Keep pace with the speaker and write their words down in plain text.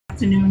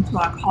afternoon to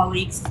our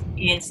colleagues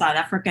in South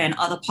Africa and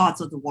other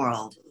parts of the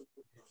world.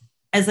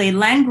 As a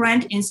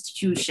land-grant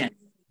institution,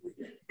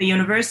 the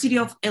University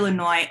of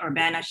Illinois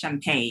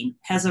Urbana-Champaign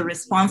has a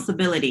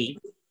responsibility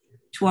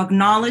to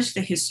acknowledge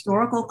the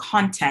historical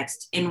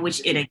context in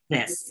which it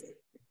exists.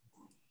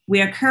 We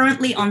are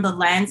currently on the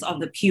lands of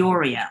the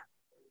Peoria,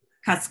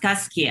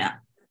 Kaskaskia,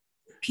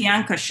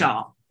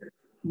 Piankashaw,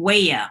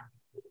 Weya,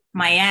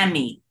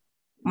 Miami,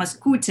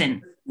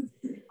 Muscooten,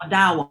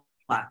 Odawa,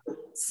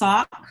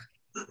 Sauk,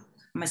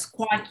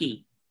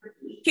 Meskwaki,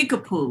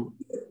 Kickapoo,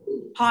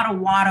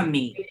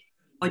 Potawatomi,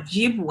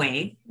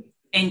 Ojibwe,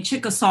 and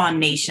Chickasaw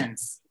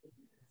nations.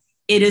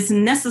 It is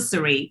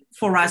necessary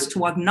for us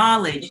to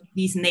acknowledge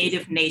these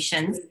Native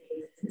nations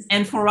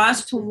and for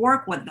us to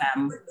work with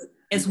them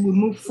as we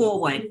move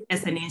forward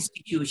as an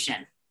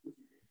institution.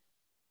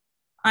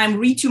 I'm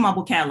Ritu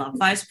Mabukela,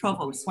 Vice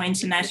Provost for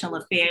International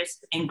Affairs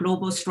and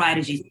Global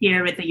Strategies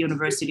here at the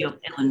University of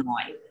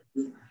Illinois.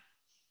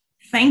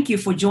 Thank you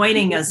for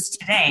joining us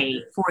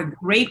today for a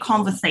great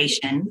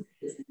conversation,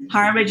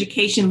 higher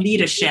education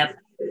leadership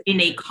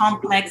in a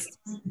complex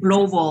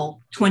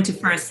global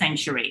 21st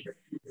century.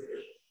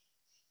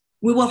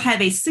 We will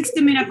have a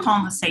 60-minute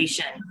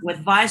conversation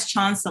with Vice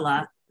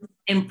Chancellor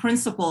and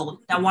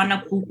Principal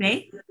Tawana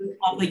Kupe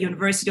of the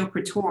University of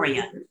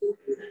Pretoria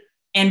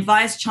and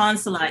Vice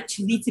Chancellor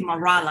Tshilidzi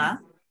Marwala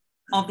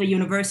of the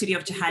University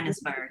of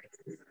Johannesburg.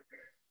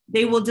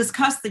 They will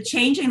discuss the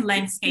changing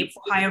landscape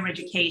for higher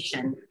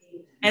education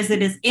as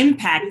it is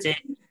impacted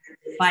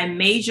by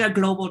major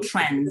global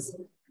trends,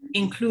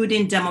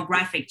 including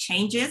demographic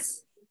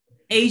changes,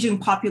 aging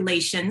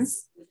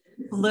populations,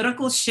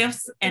 political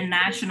shifts, and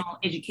national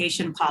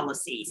education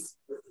policies.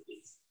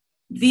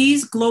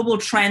 These global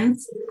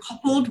trends,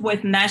 coupled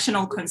with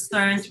national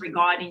concerns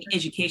regarding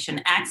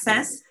education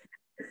access,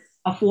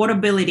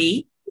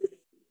 affordability,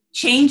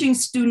 changing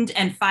student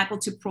and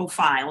faculty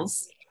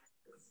profiles,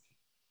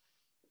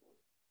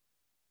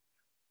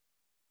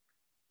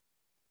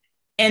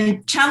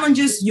 and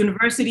challenges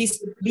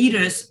universities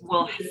leaders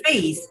will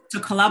face to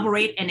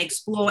collaborate and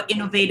explore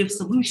innovative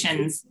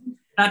solutions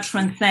that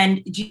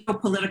transcend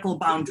geopolitical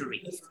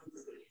boundaries,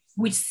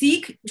 which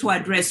seek to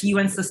address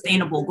UN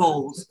sustainable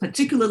goals,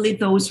 particularly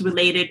those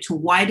related to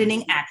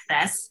widening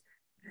access,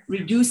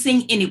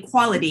 reducing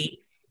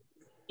inequality,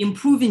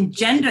 improving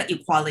gender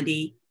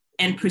equality,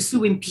 and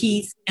pursuing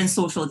peace and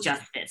social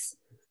justice.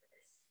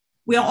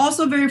 We are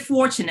also very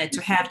fortunate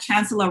to have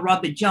Chancellor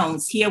Robert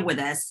Jones here with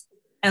us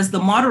as the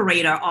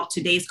moderator of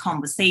today's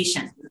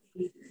conversation.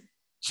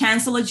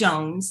 Chancellor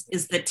Jones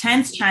is the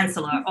 10th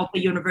Chancellor of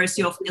the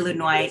University of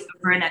Illinois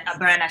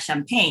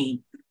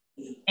Urbana-Champaign,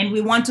 and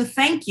we want to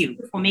thank you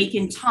for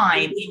making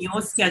time in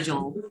your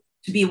schedule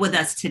to be with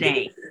us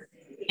today.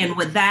 And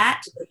with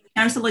that,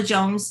 Chancellor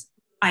Jones,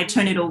 I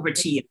turn it over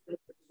to you.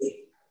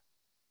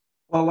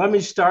 Well, let me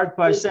start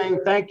by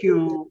saying thank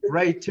you,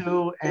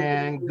 Raytu,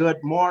 and good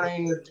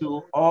morning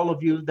to all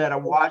of you that are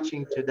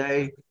watching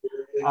today.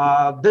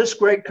 This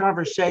great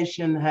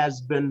conversation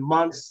has been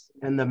months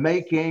in the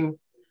making,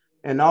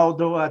 and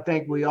although I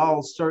think we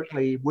all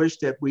certainly wish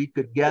that we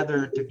could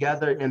gather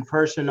together in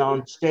person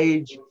on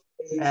stage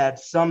at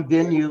some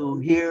venue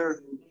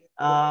here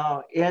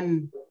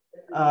in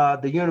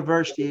the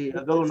University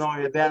of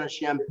Illinois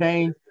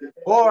Urbana-Champaign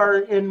or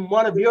in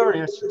one of your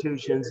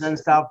institutions in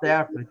South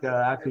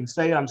Africa, I can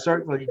say I'm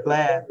certainly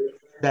glad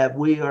that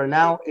we are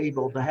now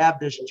able to have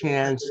this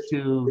chance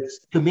to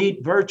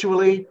meet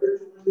virtually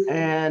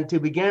and to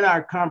begin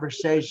our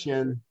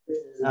conversation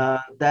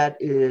that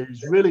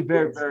is really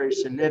very, very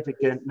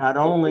significant, not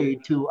only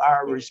to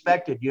our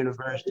respective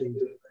universities,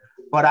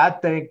 but I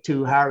think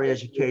to higher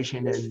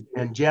education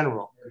in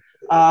general.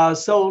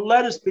 So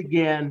let us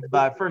begin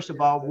by, first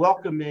of all,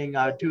 welcoming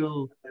our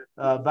two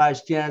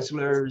vice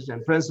chancellors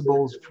and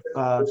principals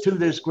to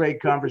this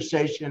great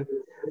conversation.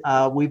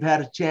 We've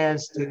had a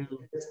chance to,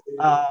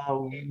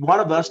 one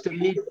of us to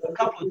meet a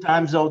couple of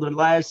times over the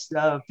last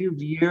few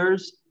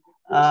years,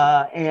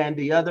 and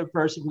the other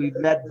person we've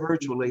met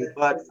virtually,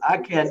 but I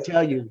can't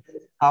tell you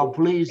how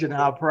pleased and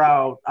how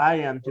proud I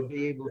am to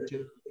be able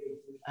to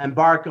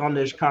embark on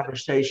this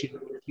conversation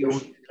with you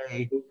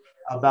today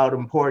about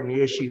important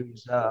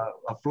issues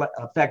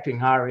affecting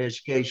higher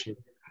education.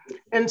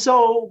 And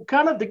so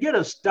kind of to get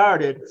us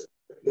started,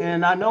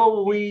 and I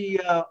know we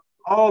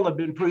all have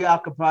been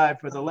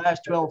preoccupied for the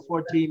last 12,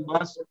 14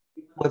 months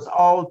with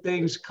all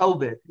things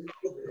COVID.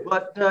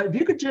 But if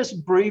you could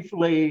just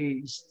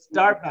briefly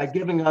start by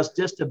giving us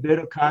just a bit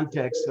of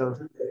context of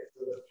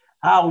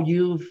how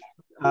you've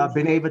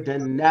been able to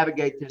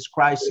navigate this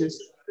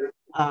crisis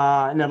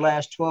in the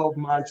last 12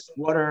 months.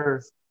 What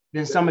are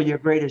been some of your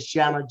greatest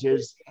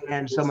challenges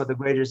and some of the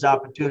greatest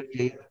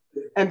opportunities?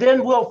 And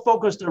then we'll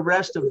focus the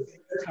rest of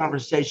the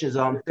conversations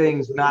on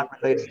things not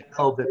related to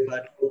COVID.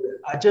 But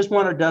I just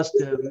wanted us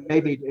to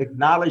maybe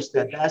acknowledge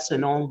that that's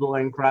an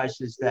ongoing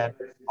crisis that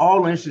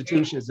all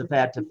institutions have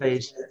had to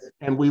face.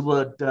 And we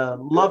would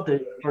love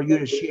for you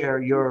to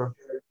share your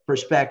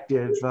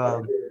perspective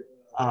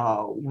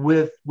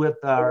with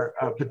our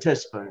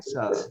participants.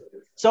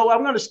 So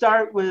I'm going to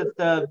start with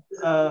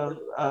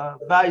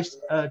Vice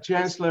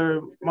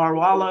Chancellor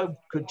Marwala.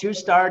 Could you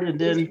start, and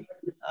then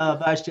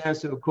Vice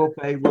Chancellor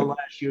Kupe will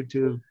ask you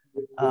to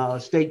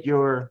state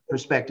your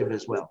perspective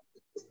as well.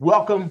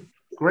 Welcome.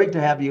 Great to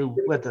have you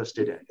with us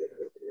today.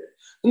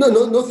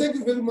 No, thank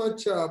you very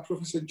much,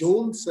 Professor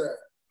Jones.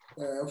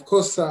 Of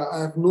course,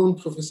 I've known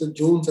Professor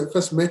Jones. I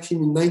first met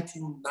him in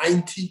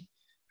 1990.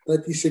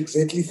 That is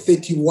exactly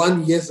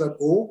 31 years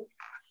ago.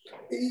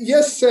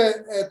 Yes,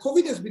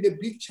 COVID has been a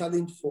big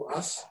challenge for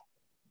us.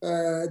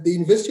 The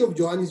University of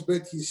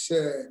Johannesburg is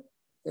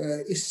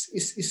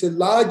a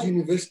large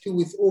university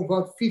with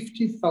over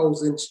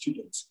 50,000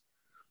 students.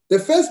 The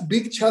first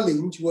big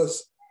challenge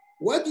was,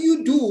 what do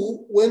you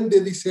do when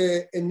there is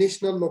a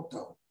national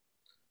lockdown?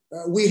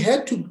 We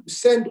had to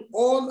send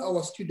all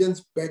our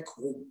students back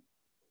home.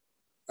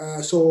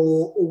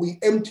 So we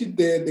emptied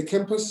the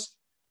campus.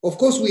 Of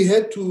course, we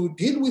had to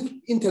deal with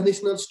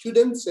international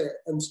students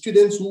and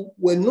students who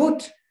were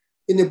not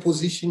in a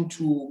position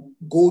to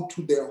go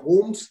to their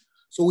homes.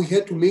 So we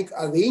had to make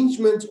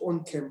arrangements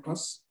on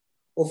campus.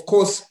 Of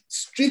course,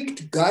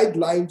 strict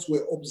guidelines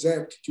were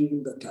observed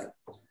during that time.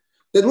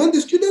 Then when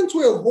the students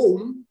were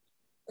home,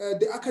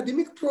 the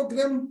academic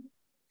program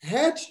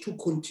had to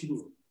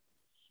continue.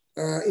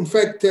 In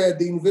fact, the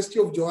University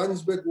of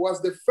Johannesburg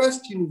was the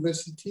first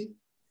university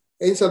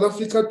in South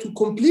Africa to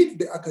complete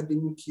the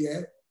academic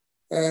year.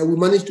 We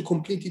managed to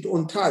complete it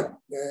on time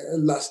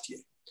last year.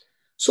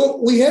 So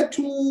we had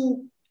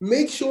to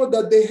make sure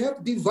that they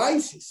have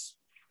devices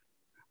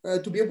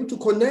to be able to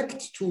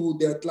connect to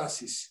their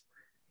classes.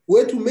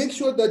 We had to make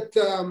sure that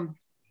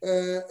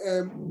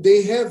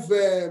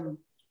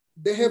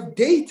they have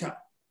data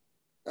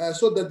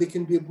so that they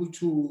can be able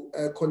to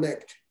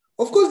connect.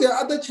 Of course, there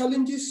are other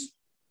challenges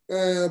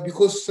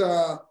because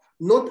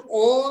not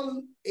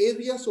all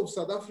areas of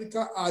South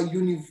Africa are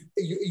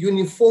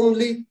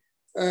uniformly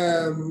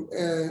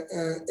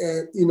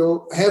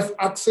have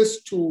access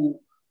to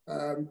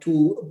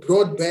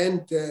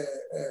broadband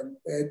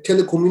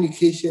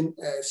telecommunication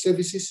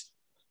services.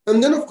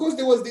 And then, of course,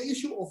 there was the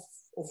issue of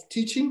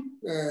teaching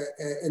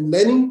and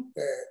learning,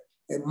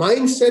 a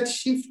mindset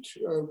shift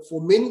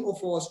for many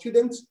of our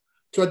students.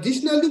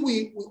 Traditionally,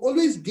 we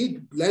always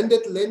did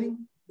blended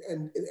learning,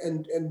 and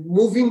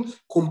moving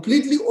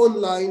completely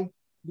online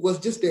was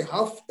just a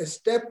half a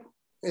step.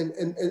 And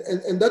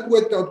that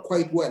worked out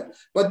quite well.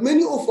 But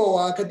many of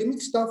our academic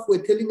staff were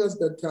telling us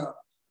that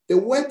the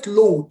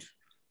workload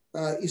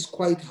is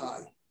quite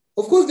high.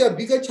 Of course, there are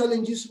bigger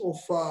challenges of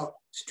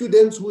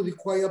students who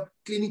require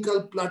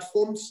clinical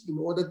platforms in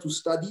order to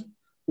study,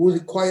 who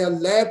require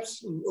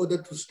labs in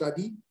order to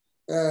study,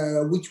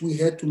 which we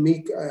had to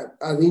make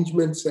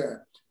arrangements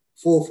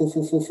for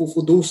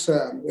those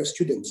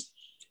students.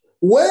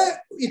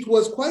 Where it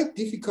was quite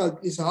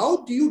difficult is, how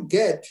do you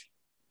get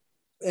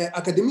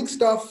academic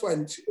staff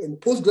and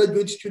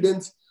postgraduate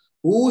students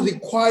who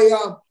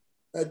require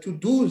to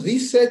do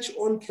research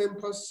on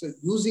campus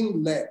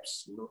using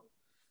labs?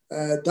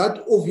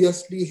 That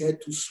obviously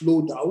had to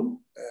slow down.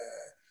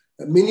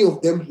 Many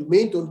of them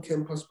remained on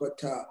campus,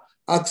 but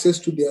access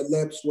to their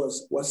labs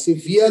was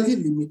severely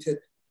limited.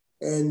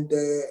 And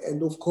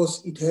of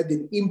course, it had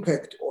an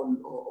impact on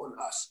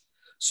us.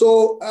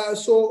 So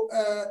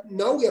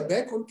now we are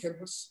back on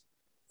campus.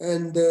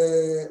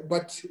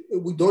 But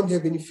we don't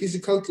have any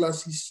physical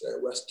classes.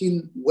 We're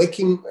still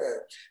working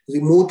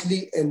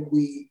remotely, and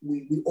we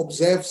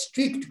observe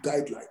strict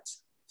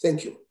guidelines.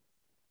 Thank you.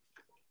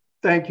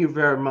 Thank you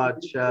very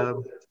much.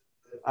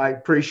 I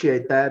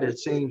appreciate that. It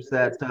seems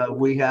that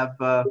we have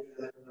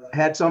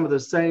had some of the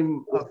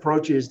same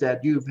approaches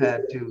that you've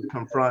had to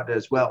confront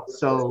as well.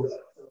 So,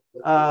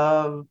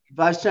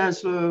 Vice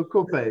Chancellor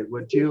Kupe,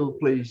 would you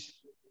please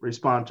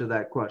respond to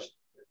that question?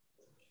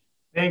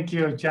 Thank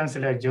you,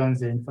 Chancellor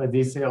Jones, for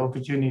this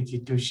opportunity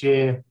to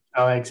share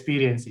our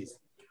experiences.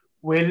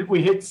 Well,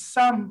 we had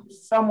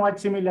somewhat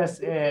similar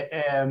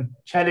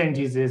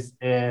challenges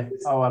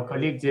as our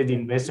colleagues at the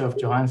University of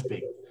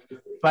Johannesburg,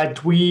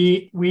 but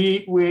where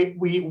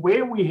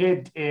we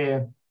had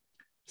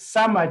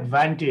some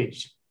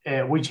advantage,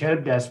 which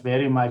helped us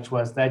very much,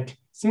 was that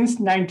since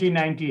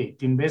 1998,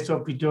 the University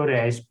of Pretoria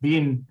has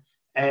been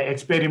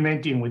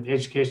experimenting with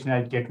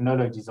educational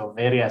technologies of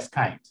various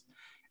kinds,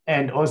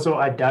 and also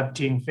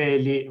adapting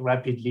fairly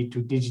rapidly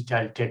to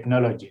digital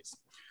technologies.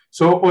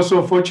 So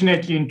also,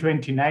 fortunately, in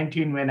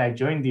 2019, when I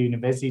joined the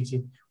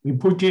university, we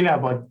put in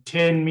about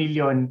 10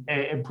 million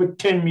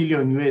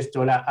US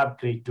dollar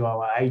upgrade to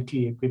our IT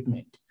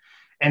equipment.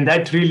 And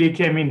that really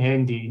came in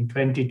handy in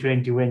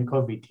 2020 when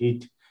COVID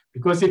hit,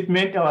 because it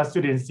meant our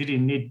students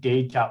didn't need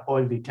data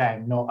all the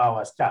time, nor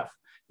our staff.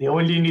 They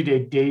only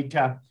needed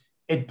data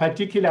at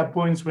particular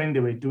points when they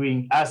were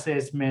doing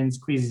assessments,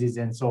 quizzes,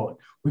 and so on.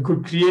 We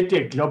could create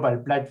a global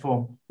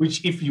platform,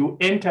 which if you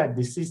entered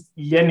the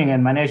learning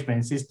and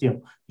management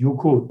system, you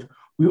could.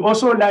 We're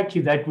also lucky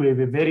that we have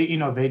a very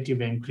innovative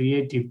and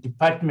creative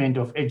Department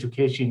of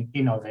Education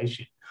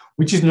Innovation,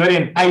 which is not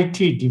an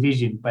IT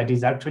division, but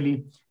is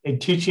actually a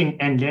teaching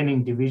and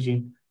learning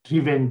division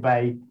driven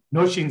by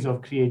notions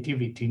of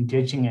creativity in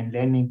teaching and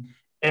learning,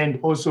 and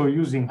also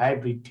using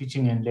hybrid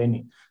teaching and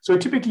learning. So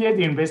typically at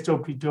the University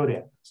of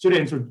Pretoria,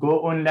 students would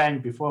go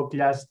online before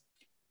class,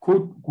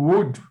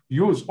 would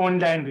use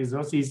online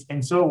resources,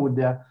 and so would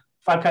the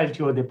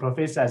faculty or the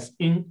professors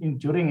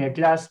during a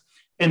class,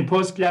 and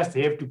post-class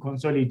they have to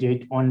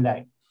consolidate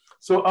online.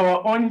 So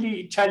our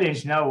only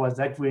challenge now was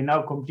that we're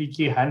now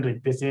completely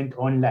 100%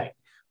 online,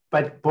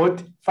 but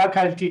both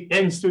faculty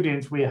and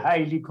students were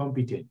highly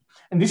competent.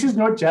 And this is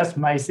not just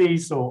my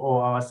say-so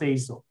or our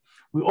say-so.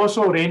 We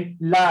also ran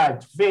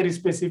large, very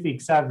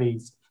specific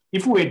surveys.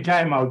 If we had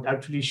time, I would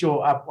actually show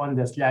up on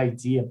the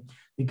slides here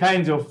the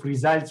kinds of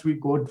results we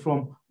got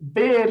from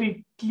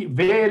very,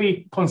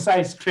 very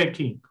concise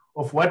tracking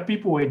of what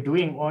people were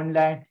doing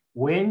online,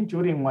 when,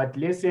 during what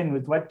lesson,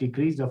 with what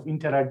degrees of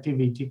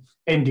interactivity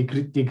and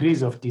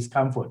degrees of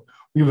discomfort.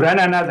 We've run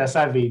another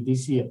survey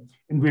this year,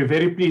 and we're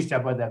very pleased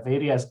about the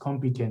various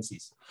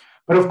competencies.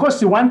 But of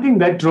course, the one thing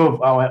that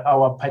drove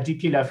our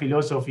particular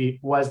philosophy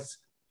was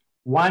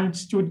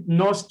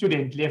no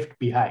student left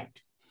behind.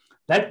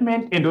 That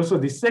meant, and also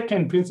the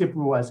second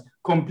principle was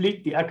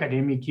complete the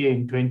academic year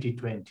in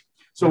 2020.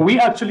 So we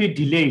actually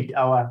delayed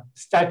our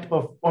start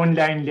of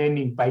online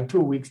learning by 2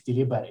 weeks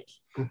deliberately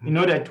in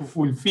order to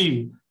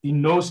fulfill the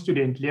no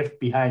student left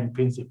behind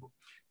principle.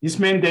 This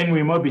meant then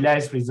we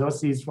mobilized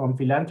resources from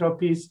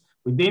philanthropies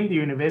within the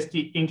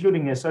university,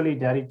 including a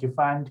solidarity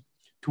fund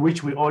to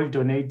which we all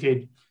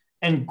donated,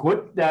 and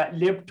got the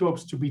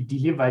laptops to be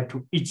delivered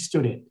to each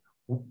student.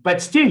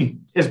 But still,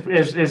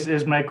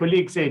 as my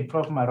colleague said,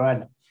 Prof.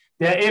 Marwala,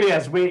 there are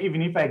areas where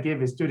even if I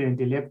gave a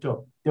student a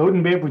laptop, they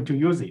wouldn't be able to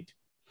use it.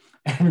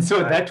 And so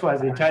that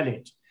was a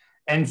challenge.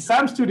 And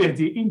some students,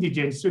 the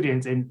indigent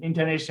students and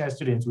international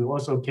students, we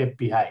also kept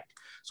behind.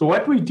 So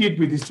what we did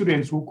with the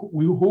students who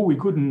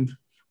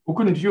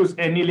couldn't use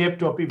any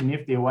laptop even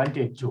if they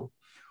wanted to,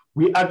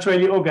 we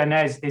actually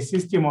organized a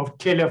system of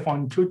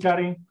telephone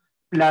tutoring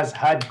plus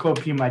hard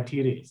copy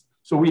materials.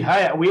 So we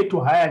had to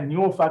hire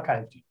new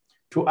faculty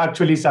to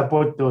actually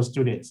support those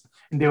students.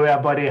 And there were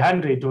about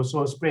 100 or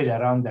so spread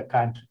around the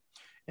country.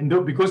 And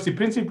because the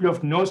principle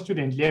of no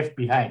student left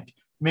behind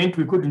meant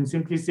we couldn't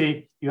simply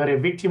say, you are a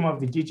victim of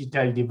the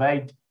digital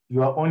divide,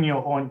 you are on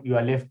your own, you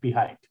are left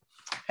behind.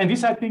 And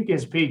this, I think,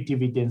 has paid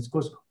dividends,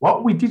 because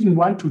what we didn't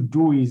want to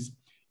do is,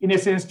 in a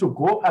sense, to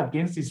go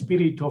against the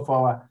spirit of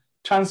our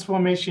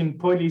transformation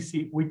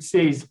policy, which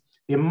says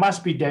there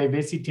must be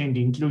diversity and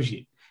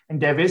inclusion. And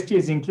diversity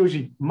as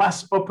inclusion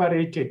must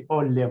operate at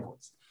all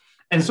levels.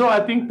 And so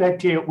I think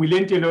that we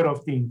learned a lot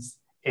of things.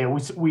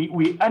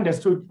 We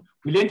understood,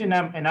 we learned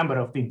a number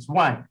of things.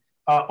 One,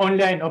 our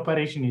online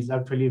operation is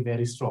actually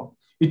very strong.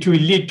 It will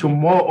lead to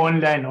more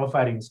online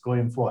offerings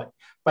going forward.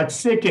 But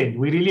second,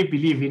 we really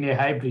believe in a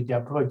hybrid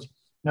approach,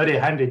 not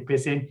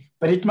 100%,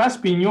 but it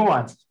must be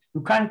nuanced.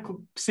 You can't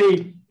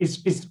say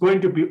it's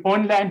going to be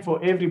online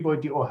for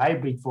everybody or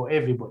hybrid for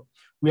everybody.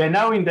 We are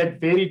now in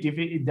that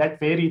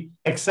very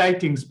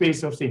exciting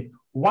space of saying,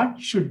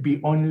 what should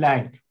be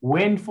online,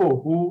 when,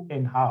 for, who,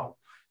 and how,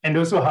 and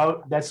also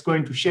how that's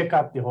going to shake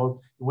up the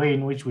whole way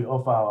in which we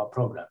offer our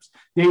programs.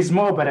 There is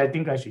more, but I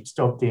think I should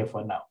stop there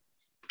for now.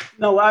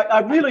 No,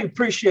 I really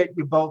appreciate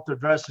you both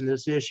addressing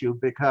this issue,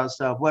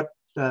 because what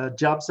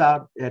jumps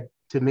out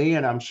to me,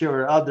 and I'm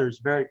sure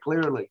others very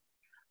clearly,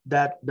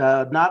 that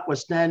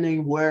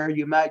notwithstanding where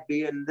you might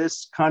be in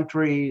this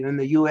country, in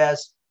the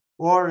US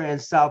or in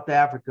South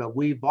Africa,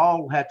 we've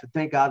all had to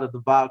think out of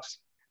the box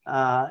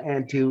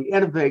and to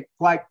innovate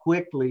quite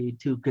quickly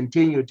to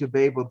continue to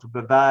be able to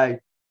provide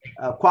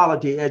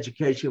quality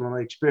educational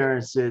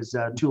experiences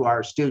to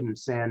our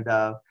students. And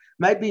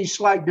might be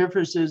slight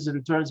differences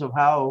in terms of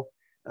how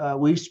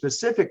we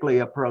specifically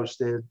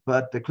approached it,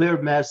 but the clear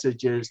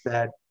message is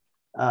that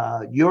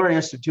your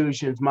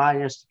institutions,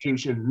 my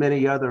institutions,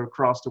 many other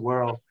across the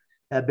world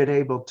have been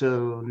able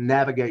to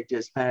navigate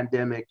this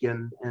pandemic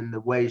in the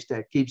ways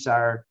that keeps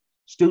our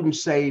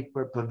students safe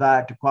or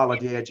provide a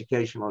quality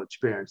educational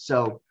experience.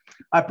 So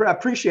I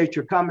appreciate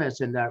your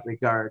comments in that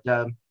regard.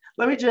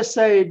 Let me just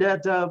say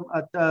that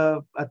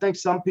I think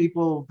some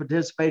people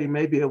participating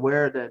may be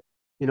aware that,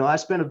 I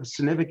spent a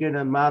significant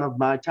amount of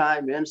my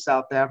time in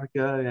South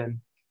Africa, and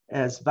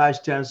as Vice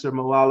Chancellor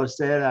Marwala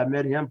said, I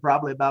met him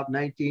probably about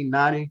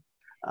 1990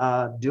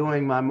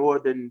 during my more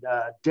than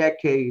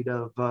decade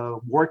of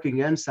working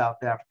in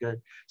South Africa.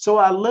 So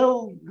I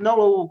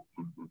know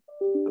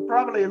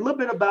probably a little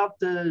bit about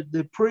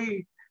the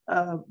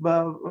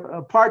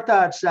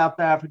pre-apartheid South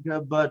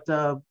Africa, but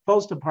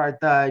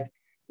post-apartheid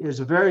is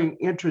a very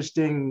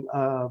interesting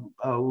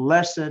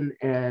lesson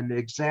and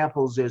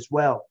examples as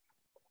well.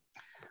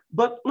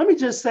 But let me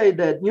just say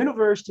that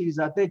universities,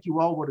 I think you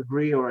all would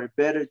agree, are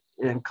embedded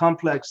in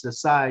complex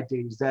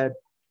societies that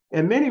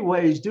in many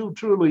ways do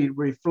truly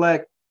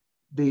reflect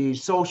the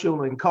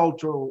social and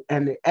cultural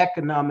and the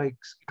economic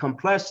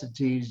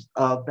complexities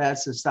of that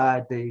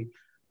society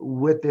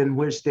within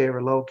which they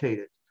are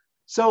located.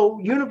 So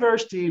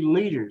university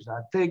leaders,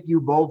 I think you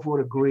both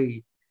would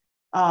agree,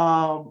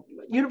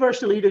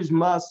 university leaders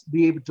must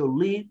be able to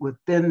lead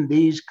within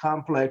these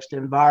complex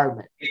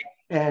environments.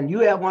 And you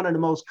have one of the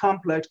most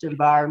complex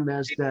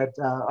environments that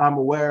I'm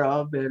aware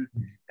of.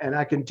 And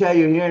I can tell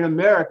you here in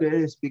America,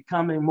 it's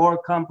becoming more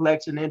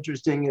complex and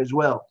interesting as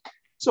well.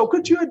 So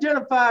could you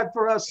identify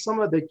for us some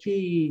of the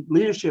key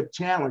leadership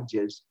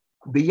challenges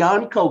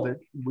beyond COVID?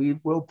 We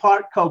will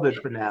park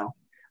COVID for now,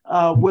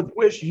 with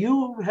which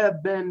you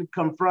have been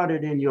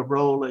confronted in your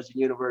role as a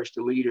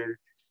university leader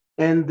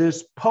in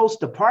this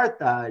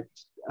post-apartheid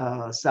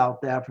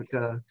South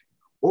Africa,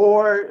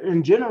 or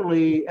in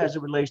generally as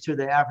it relates to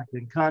the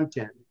African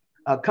continent.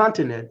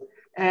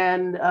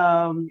 And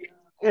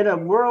in a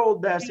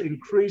world that's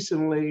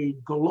increasingly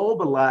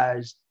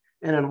globalized,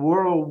 and in a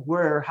world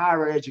where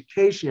higher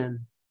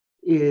education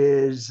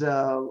is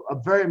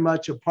very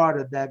much a part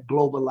of that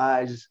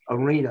globalized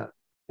arena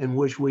in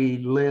which we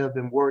live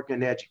and work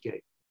and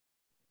educate.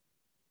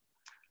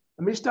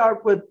 Let me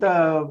start with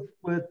Kupe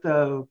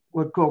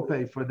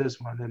for this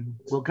one, and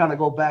we'll kind of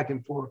go back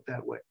and forth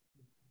that way.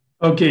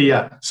 Okay,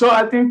 yeah. So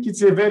I think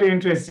it's a very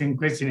interesting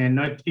question and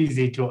not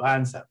easy to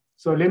answer.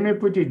 So let me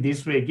put it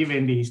this way,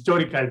 given the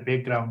historical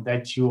background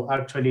that you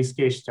actually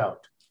sketched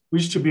out,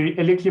 which to be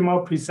a little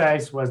more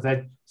precise was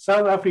that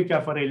South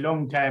Africa for a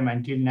long time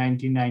until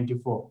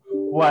 1994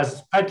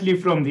 was partly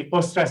from the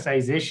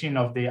ostracization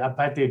of the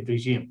apartheid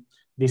regime,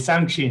 the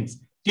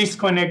sanctions,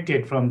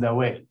 disconnected from the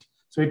world.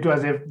 So it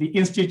was the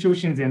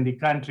institutions in the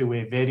country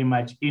were very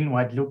much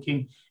inward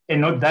looking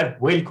and not that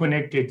well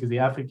connected to the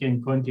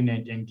African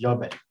continent and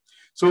global.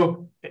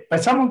 So,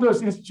 but some of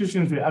those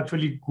institutions were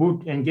actually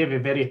good and gave a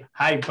very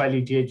high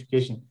quality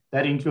education.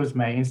 That includes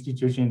my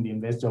institution, the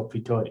University of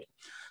Pretoria.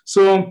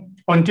 So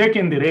on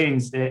taking the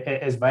reins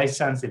as Vice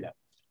Chancellor,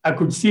 I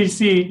could still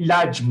see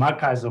large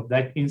markers of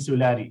that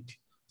insularity.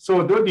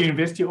 So though the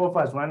university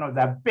offers one of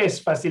the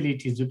best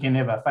facilities you can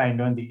ever find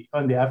on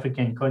the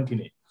African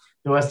continent,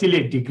 there was still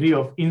a degree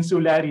of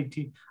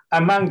insularity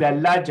among the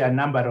larger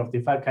number of the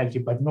faculty,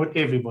 but not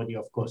everybody,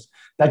 of course.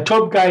 The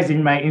top guys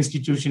in my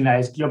institution are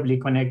as globally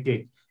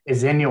connected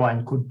as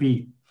anyone could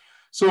be.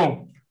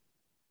 So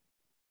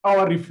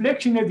our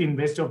reflection at the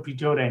University of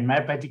Pretoria and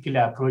my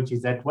particular approach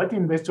is that what the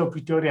University of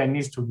Pretoria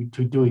needs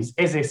to do is,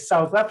 as a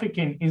South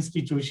African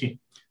institution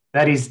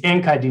that is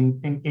anchored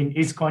in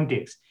its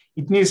context,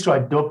 it needs to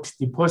adopt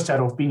the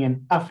posture of being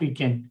an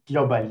African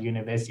global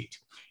university.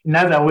 In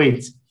other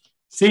words,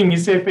 seeing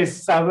itself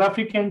as South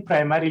African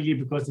primarily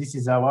because this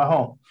is our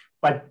home,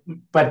 but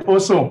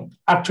also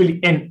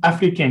actually an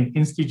African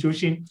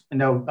institution.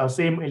 And I'll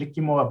say a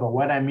little more about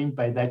what I mean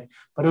by that,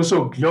 but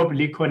also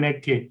globally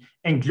connected.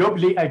 And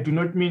globally, I do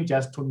not mean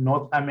just to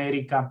North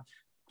America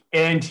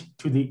and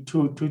to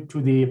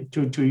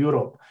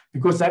Europe,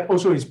 because that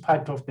also is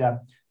part of the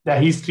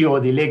history or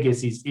the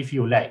legacies, if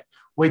you like,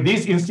 where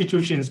these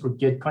institutions could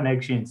get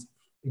connections.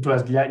 It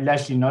was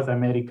largely North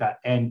America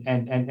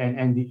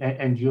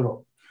and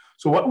Europe.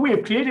 So what we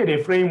have created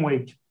a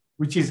framework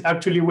which is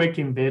actually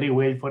working very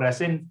well for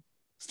us. And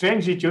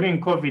strangely,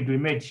 during COVID, we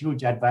made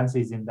huge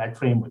advances in that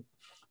framework,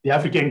 the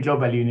African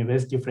Global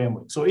University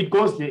Framework. So it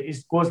goes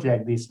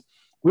like this.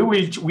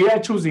 We are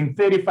choosing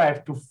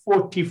 35 to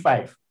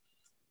 45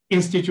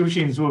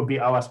 institutions who will be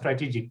our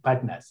strategic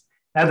partners.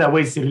 In other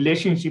words, the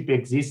relationship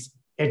exists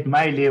at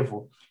my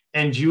level.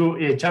 And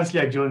you,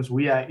 Chancellor Jones,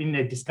 we are in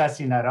a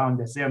discussion around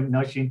the same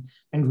notion,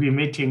 and we're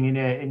meeting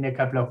in a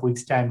couple of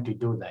weeks' time to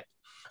do that.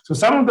 So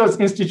some of those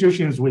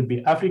institutions will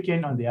be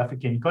African on the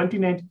African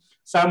continent,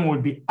 some will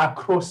be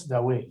across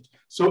the world.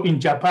 So in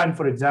Japan,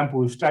 for example,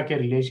 we've struck a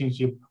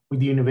relationship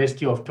with the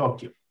University of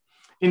Tokyo.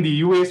 In the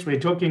US, we're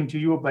talking to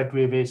you, but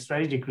we have a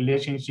strategic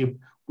relationship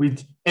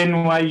with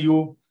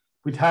NYU,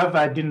 with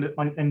Harvard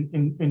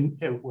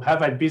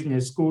Harvard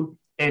Business School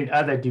and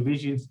other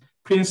divisions,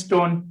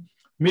 Princeton,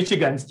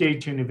 Michigan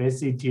State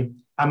University,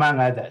 among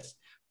others.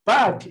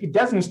 But it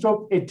doesn't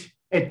stop at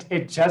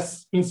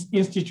just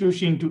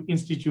institution to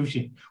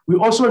institution. We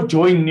also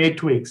join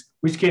networks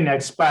which can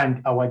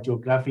expand our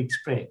geographic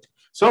spread.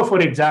 So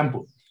for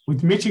example,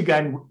 with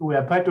Michigan, we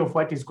are part of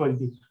what is called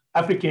the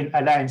African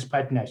Alliance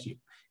Partnership.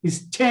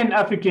 It's 10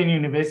 African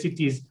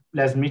universities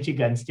plus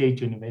Michigan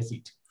State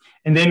University.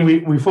 And then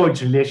we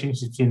forge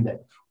relationships in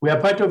that. We are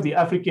part of the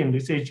African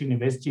Research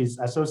Universities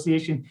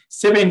Association,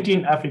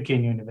 17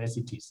 African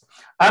universities.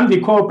 I'm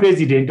the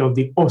co-president of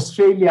the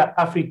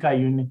Australia-Africa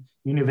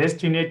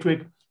University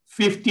Network,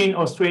 15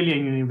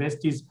 Australian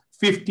universities,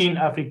 15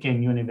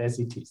 African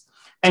universities.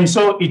 And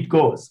so it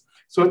goes.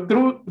 So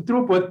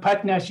through both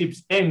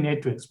partnerships and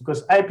networks,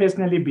 because I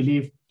personally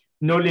believe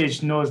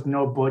knowledge knows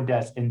no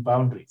borders and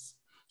boundaries,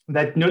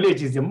 that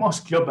knowledge is the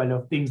most global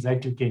of things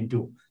that you can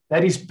do,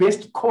 that is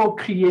best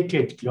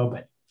co-created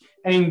globally.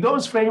 And in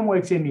those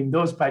frameworks and in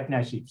those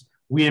partnerships,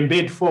 we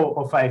embed 4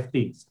 or 5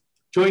 things: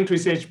 joint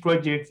research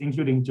projects,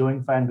 including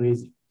joint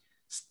fundraising,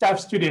 staff,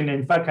 student,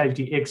 and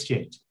faculty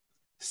exchange,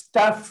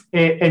 staff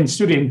and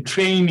student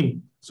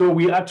training. So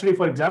we actually,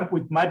 for example,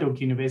 with Murdoch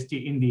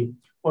University in the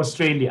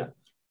Australia,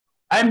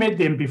 I met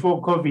them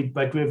before COVID,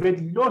 but we've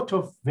had a lot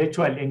of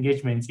virtual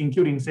engagements,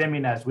 including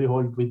seminars we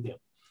hold with them.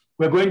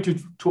 We're going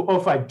to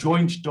offer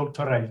joint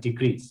doctoral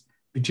degrees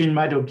between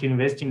Murdoch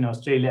University in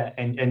Australia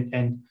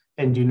and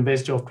and the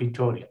University of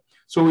Pretoria.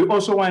 So we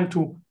also want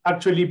to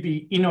actually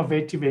be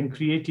innovative and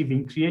creative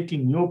in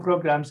creating new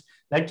programs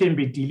that can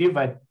be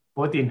delivered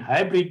both in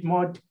hybrid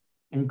mode,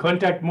 in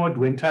contact mode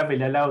when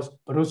travel allows,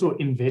 but also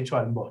in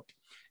virtual mode.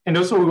 And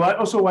also we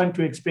also want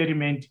to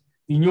experiment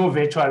the new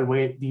virtual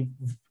way,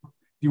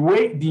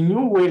 the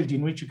new world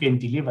in which you can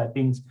deliver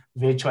things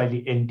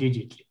virtually and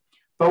digitally.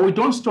 But we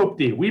don't stop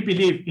there. We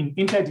believe in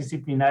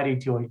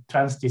interdisciplinarity or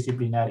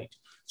transdisciplinarity.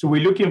 So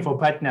we're looking for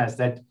partners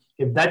that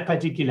have that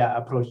particular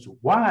approach.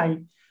 Why?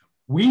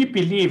 We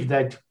believe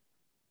that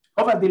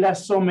over the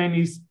last so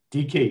many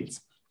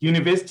decades,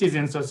 universities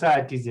and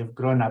societies have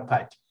grown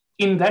apart.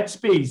 In that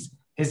space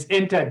has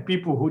entered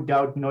people who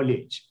doubt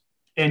knowledge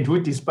and who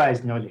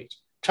despise knowledge.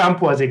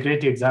 Trump was a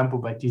great example,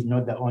 but he's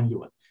not the only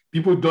one.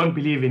 People don't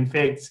believe in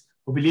facts,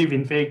 who believe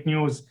in fake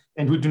news,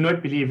 and who do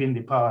not believe in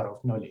the power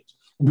of knowledge,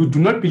 and who do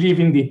not believe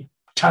in the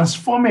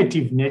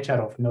transformative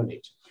nature of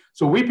knowledge.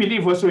 So we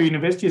believe also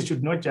universities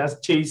should not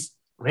just chase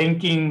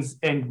rankings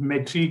and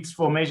metrics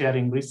for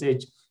measuring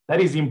research. That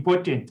is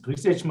important.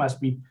 Research must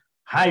be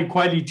high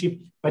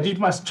quality, but it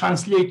must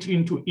translate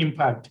into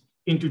impact,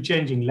 into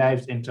changing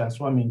lives and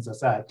transforming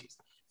societies,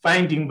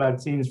 finding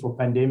vaccines for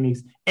pandemics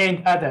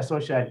and other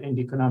social and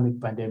economic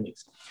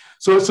pandemics.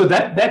 So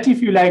that,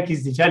 if you like,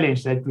 is the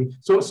challenge that we,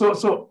 so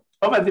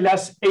over the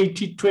last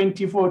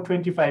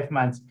 25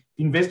 months,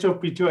 the University of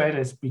Pretoria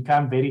has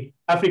become very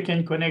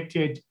African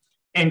connected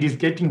and is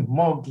getting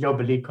more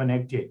globally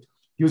connected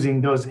using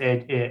those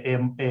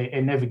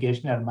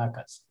navigational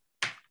markers.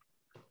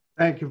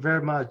 Thank you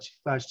very much,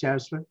 Vice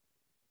Chancellor.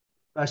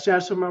 Vice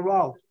Chancellor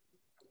Marwala.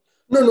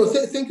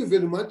 Thank you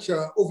very much.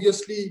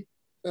 Obviously,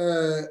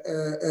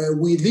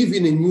 we live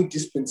in a new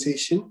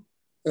dispensation,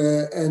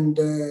 and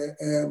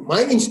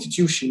my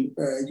institution,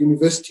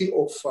 University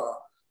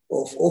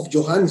of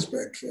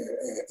Johannesburg,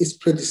 its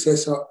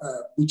predecessor,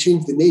 we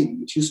changed the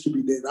name. It used to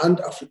be the Rand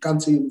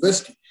Afrikaanse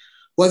University,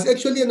 was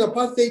actually an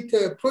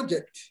apartheid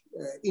project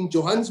in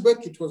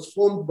Johannesburg. It was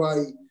formed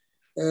by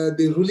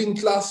the ruling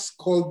class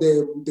called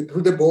the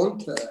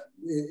Broederbond.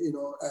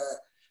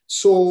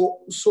 So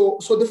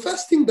the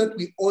first thing that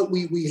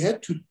we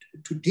had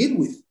to deal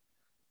with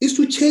is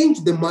to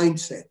change the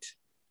mindset.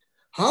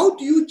 How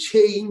do you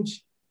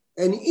change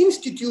an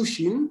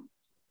institution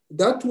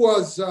that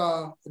was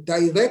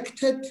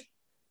directed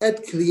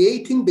at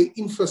creating the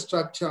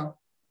infrastructure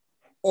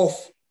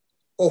of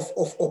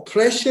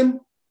oppression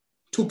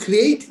to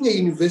creating a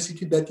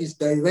university that is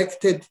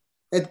directed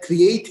at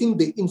creating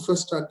the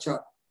infrastructure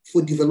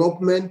for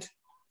development,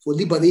 for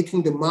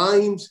liberating the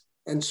minds,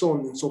 and so on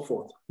and so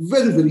forth?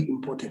 Very, very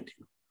important.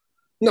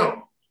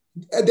 Now,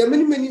 there are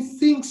many, many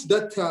things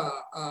that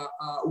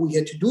we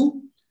had to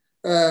do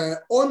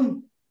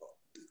on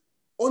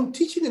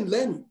teaching and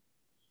learning.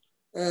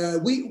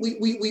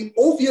 We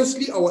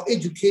obviously, our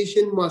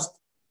education must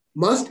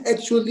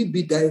actually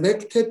be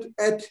directed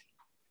at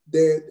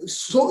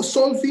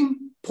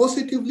solving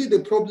positively the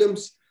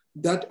problems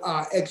that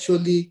are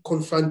actually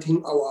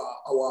confronting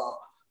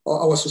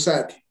our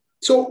society.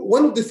 So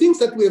one of the things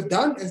that we have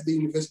done as the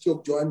University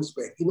of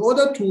Johannesburg, in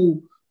order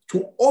to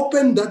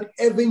open that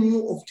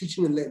avenue of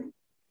teaching and learning,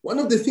 one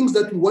of the things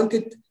that we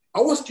wanted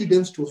our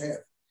students to have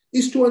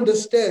is to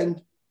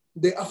understand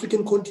the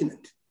African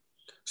continent.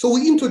 So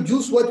we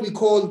introduced what we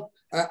call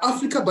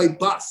Africa by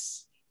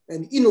bus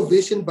and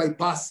innovation by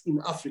bus in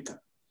Africa.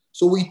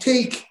 So we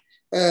take,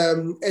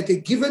 at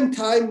a given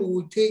time, we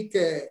will take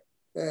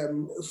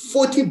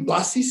 40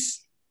 buses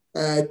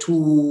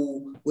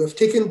we have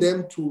taken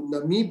them to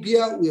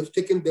Namibia, we have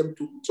taken them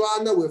to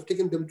Botswana, we have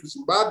taken them to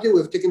Zimbabwe, we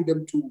have taken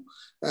them to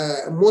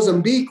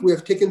Mozambique, we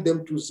have taken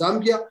them to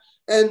Zambia.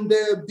 And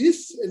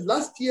this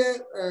last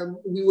year,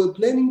 we were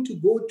planning to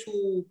go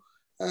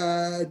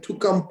to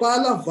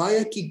Kampala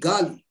via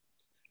Kigali,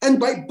 and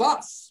by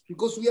bus,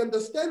 because we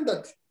understand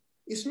that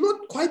it's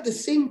not quite the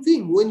same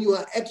thing when you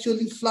are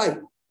actually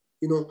flying.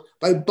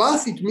 By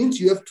bus, it means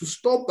you have to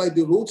stop by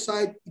the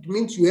roadside. It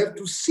means you have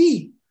to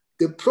see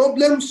the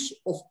problems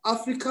of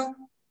Africa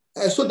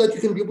so that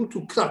you can be able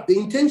to craft. The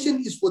intention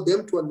is for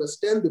them to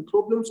understand the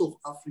problems of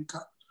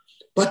Africa,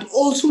 but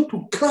also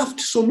to craft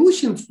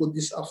solutions for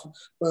this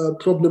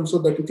problem so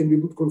that we can be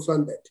able to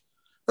confront that.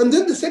 And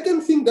then the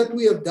second thing that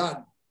we have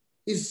done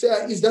is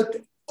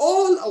that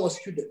all our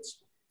students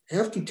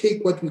have to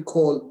take what we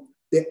call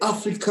the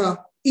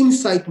Africa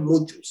Insight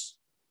modules.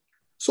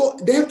 So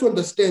they have to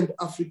understand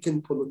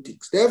African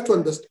politics. They have to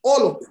understand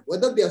all of them,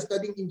 whether they are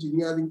studying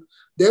engineering,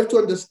 they have to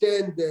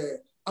understand the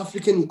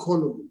African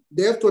economy.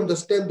 They have to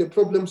understand the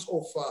problems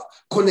of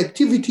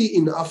connectivity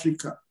in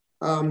Africa.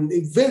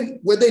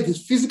 Whether it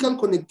is physical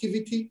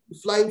connectivity,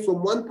 flying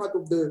from one part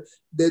of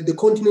the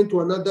continent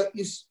to another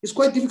is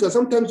quite difficult.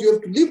 Sometimes you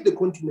have to leave the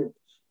continent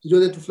in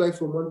order to fly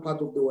from one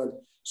part of the world.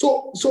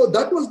 So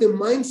that was the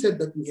mindset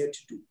that we had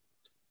to do.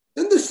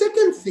 Then the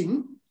second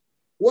thing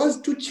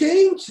was to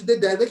change the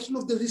direction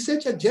of the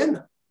research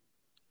agenda.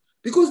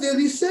 Because the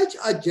research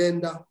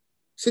agenda,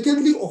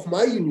 certainly of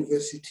my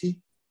university,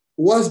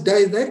 was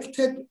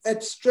directed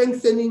at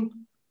strengthening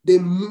the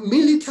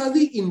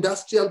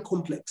military-industrial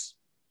complex.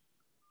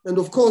 And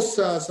of course,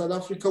 South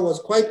Africa was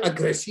quite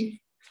aggressive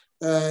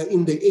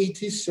in the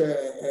 80s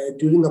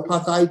during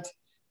apartheid.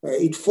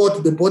 It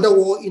fought the border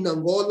war in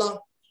Angola.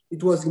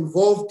 It was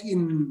involved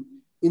in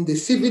the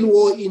civil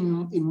war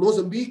in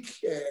Mozambique.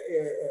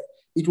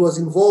 It was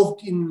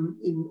involved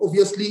in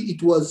obviously,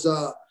 it was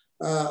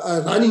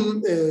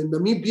running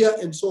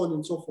Namibia and so on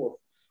and so forth.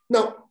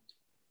 Now,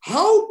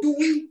 how do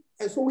we,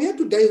 so we have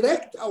to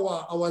direct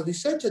our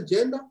research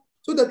agenda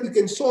so that we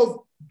can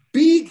solve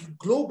big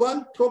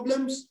global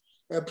problems,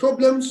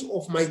 problems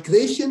of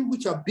migration,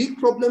 which are big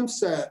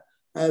problems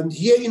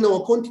here in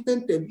our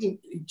continent, and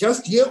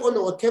just here on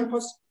our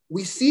campus.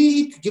 We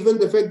see it, given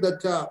the fact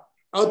that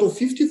out of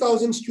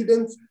 50,000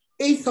 students,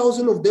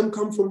 8,000 of them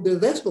come from the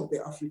rest of the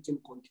African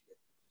continent.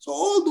 So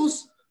all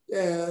those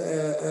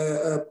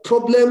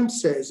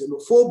problems,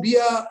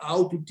 xenophobia,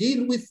 how to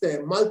deal with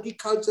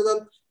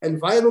multicultural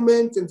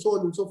environment and so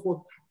on and so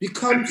forth,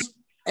 becomes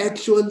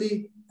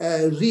actually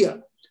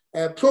real.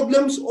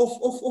 Problems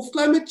of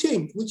climate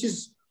change,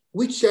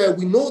 which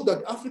we know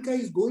that Africa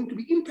is going to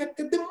be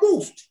impacted the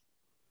most.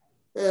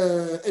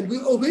 And we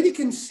already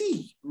can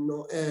see,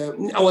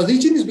 our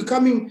region is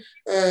becoming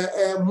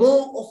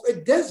more of a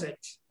desert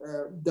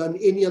than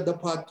any other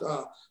part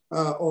of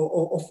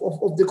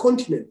the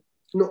continent.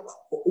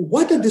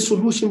 What are the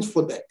solutions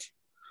for that?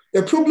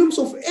 The problems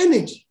of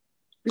energy,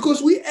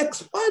 because we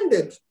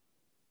expanded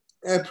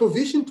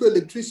provision to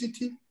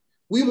electricity.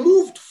 We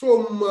moved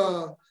from,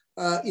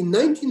 in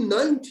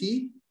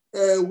 1990,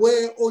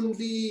 where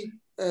only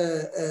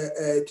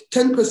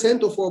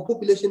 10% of our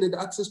population had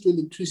access to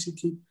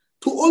electricity,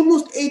 to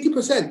almost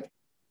 80%.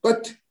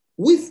 But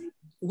with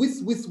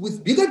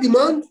bigger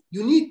demand,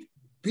 you need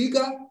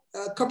bigger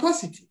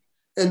capacity.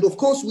 And of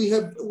course, we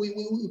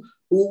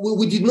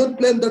did not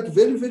plan that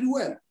very, very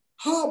well.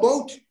 How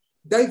about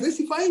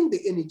diversifying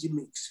the energy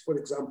mix, for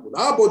example?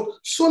 How about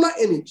solar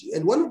energy?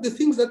 And one of the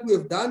things that we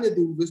have done at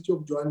the University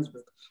of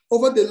Johannesburg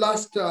over the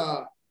last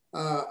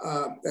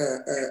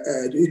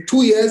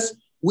 2 years,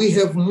 we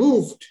have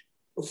moved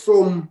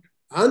from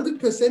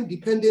 100%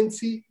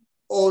 dependency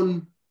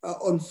on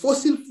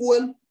fossil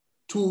fuel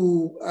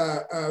to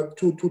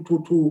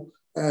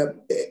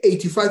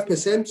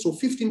 85%. So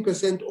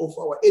 15% of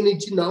our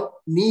energy now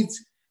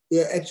needs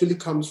actually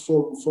comes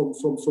from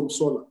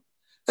solar.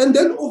 And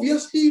then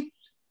obviously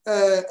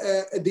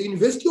the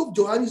University of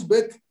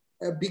Johannesburg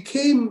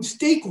became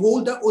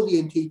stakeholder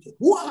orientated.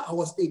 Who are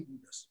our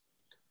stakeholders?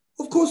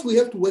 Of course, we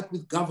have to work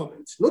with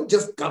governments, not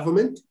just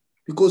government,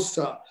 because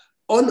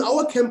on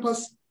our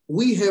campus,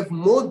 we have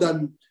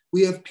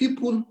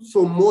people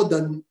from more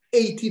than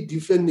 80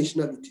 different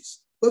nationalities.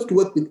 We have to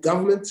work with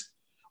governments.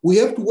 We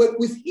have to work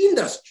with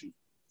industry.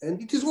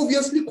 And it is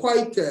obviously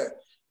quite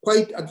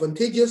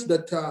advantageous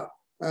that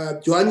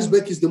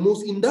Johannesburg is the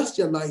most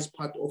industrialized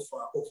part of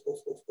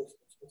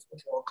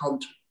our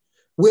country.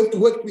 We have to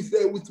work with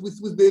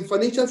the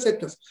financial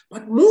sectors.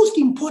 But most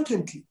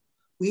importantly,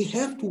 we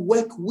have to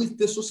work with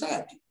the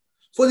society.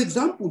 For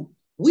example,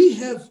 we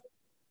have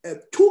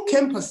 2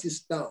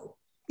 campuses now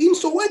in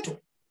Soweto,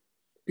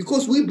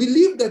 because we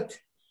believe that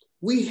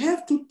we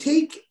have to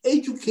take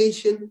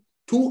education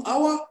to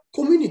our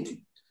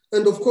community.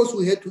 And of course,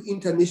 we had to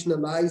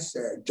internationalize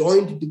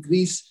joint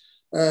degrees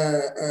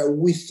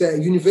with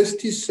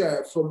universities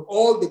from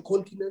all the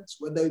continents,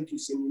 whether it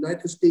is in the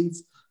United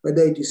States,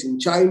 whether it is in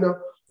China.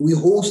 We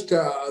host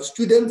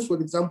students. For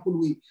example,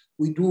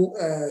 we do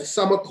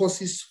summer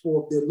courses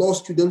for the law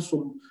students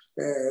from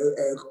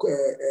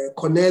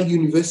Cornell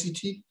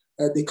University.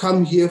 They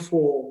come here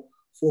for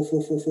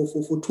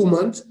 2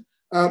 months.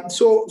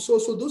 So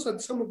those are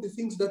some of the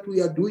things that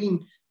we are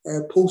doing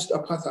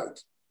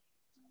post-apartheid.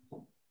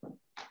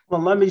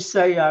 Well, let me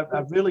say I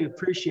really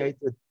appreciate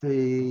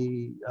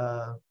the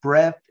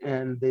breadth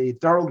and the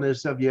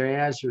thoroughness of your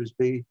answers,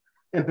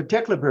 in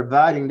particular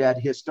providing that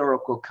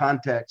historical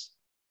context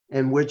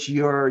in which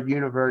your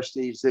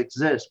universities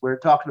exist. We're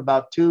talking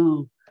about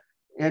 2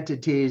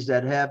 entities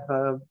that have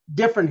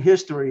different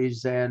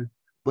histories,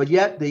 but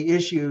yet the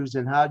issues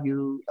and how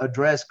you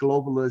address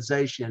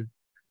globalization,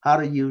 how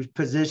do you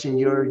position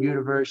your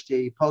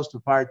university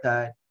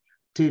post-apartheid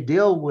to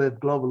deal with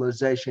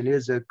globalization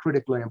is a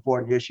critically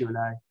important issue, and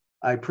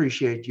I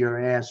appreciate your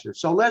answer.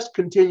 So let's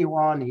continue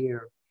on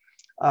here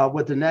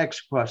with the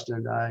next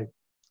question. I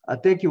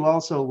think you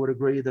also would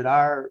agree that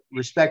our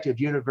respective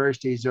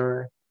universities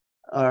are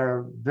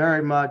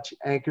very much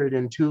anchored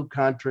in 2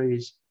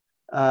 countries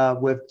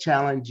with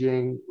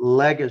challenging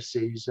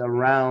legacies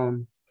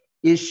around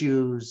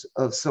issues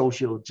of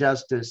social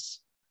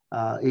justice,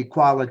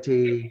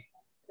 equality,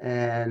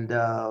 and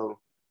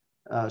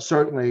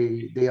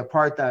certainly the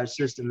apartheid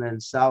system in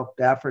South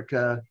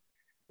Africa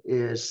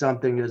is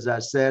something, as I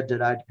said,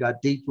 that I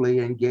got deeply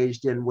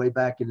engaged in way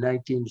back in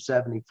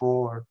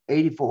 1974,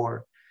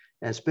 84,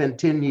 and spent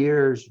 10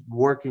 years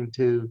working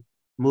to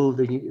move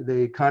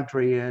the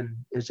country and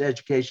its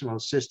educational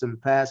system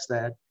past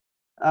that.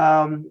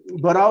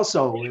 But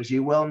also, as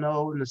you well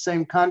know, in the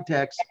same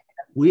context,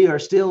 we are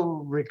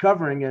still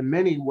recovering in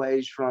many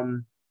ways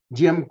from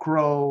Jim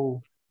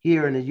Crow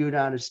here in the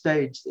United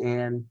States.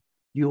 And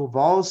you've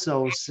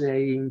also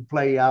seen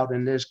play out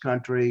in this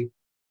country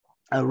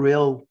a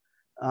real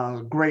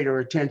greater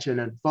attention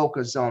and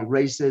focus on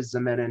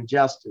racism and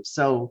injustice.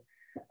 So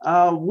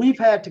we've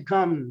had to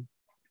come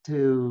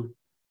to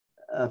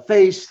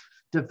face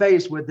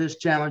with this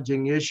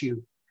challenging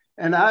issue.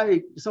 And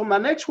so my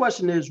next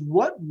question is,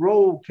 what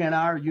role can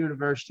our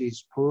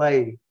universities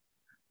play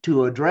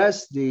to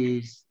address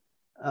these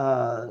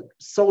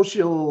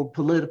social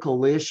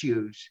political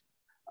issues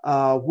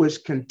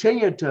which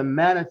continue to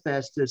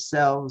manifest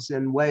themselves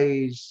in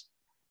ways,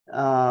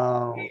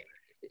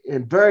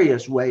 in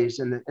various ways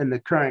in the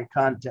current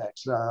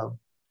context?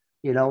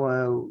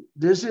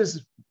 This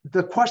is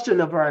the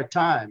question of our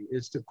time.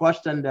 It's the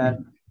question that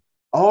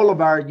all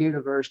of our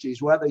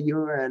universities, whether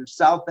you're in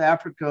South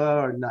Africa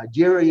or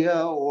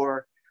Nigeria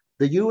or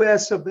the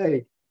US of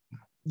A,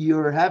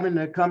 you're having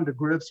to come to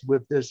grips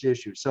with this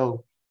issue.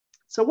 So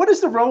what is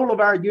the role of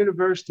our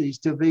universities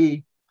to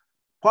be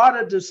part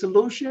of the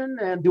solution?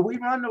 And do we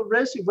run the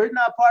risk, if we're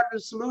not part of the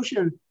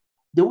solution,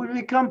 do we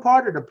become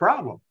part of the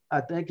problem?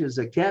 I think is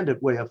a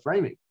candid way of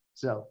framing.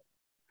 So,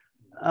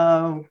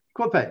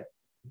 Kupe.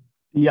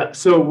 Yeah,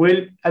 so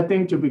I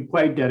think to be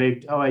quite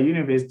direct, our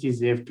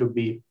universities have to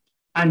be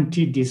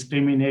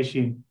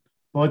anti-discrimination,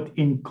 both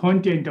in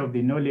content of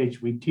the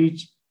knowledge we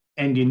teach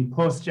and in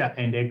posture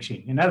and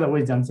action. In other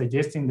words, I'm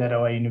suggesting that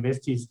our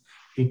universities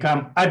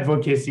become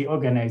advocacy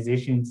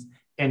organizations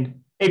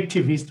and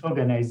activist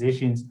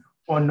organizations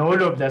on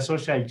all of the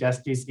social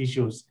justice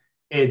issues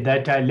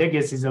that are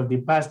legacies of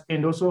the past,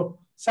 and also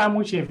some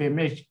which have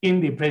emerged in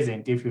the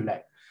present, if you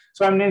like.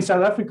 So in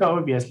South Africa,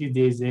 obviously,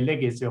 there is a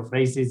legacy of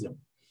racism.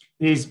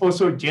 There is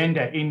also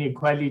gender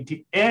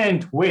inequality,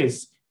 and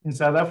worse, in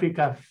South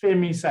Africa,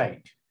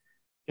 femicide,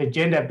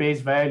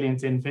 gender-based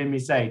violence and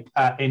femicide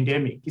are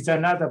endemic. It's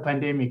another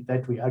pandemic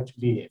that we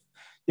actually have.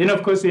 Then,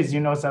 of course, as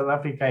you know, South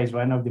Africa is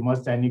one of the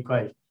most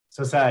unequal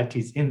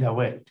societies in the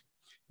world.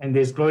 And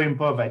there's growing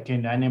poverty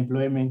and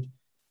unemployment,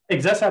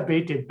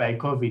 exacerbated by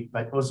COVID,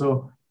 but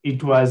also it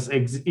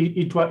predates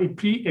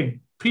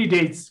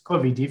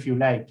COVID, if you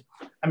like.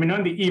 I mean,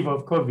 on the eve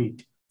of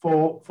COVID,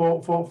 for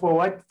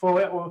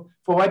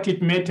what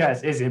it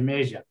matters as a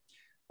measure.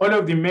 All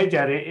of the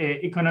major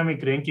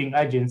economic ranking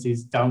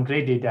agencies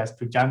downgraded us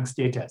to junk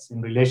status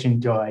in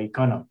relation to our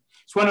economy.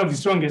 It's one of the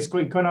strongest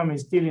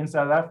economies still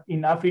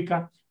in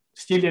Africa,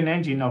 still an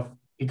engine of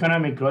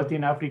economic growth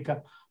in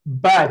Africa.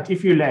 But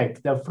if you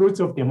like, the fruits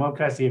of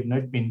democracy have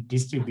not been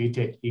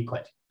distributed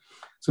equally.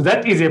 So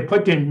that is a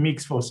potent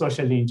mix for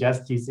social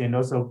injustice and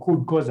also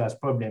could cause us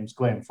problems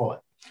going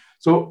forward.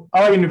 So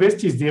our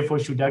universities, therefore,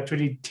 should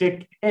actually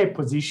take a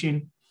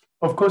position,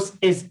 of course,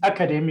 as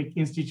academic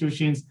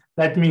institutions.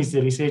 That means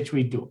the research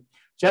we do.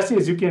 Just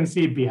as you can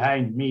see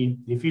behind me,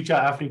 the Future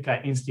Africa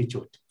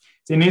Institute.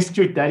 It's an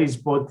institute that is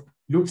both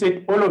looks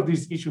at all of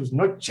these issues,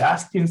 not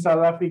just in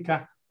South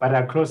Africa, but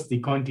across the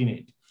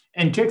continent,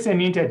 and takes an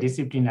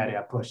interdisciplinary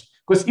approach.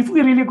 Because if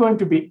we're really going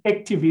to be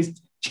activists,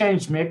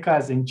 change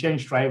makers, and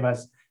change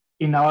drivers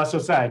in our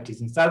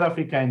societies, in South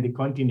Africa and the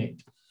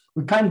continent,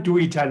 we can't do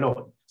it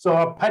alone. So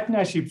our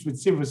partnerships with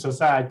civil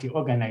society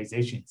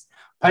organizations,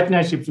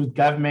 partnerships with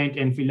government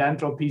and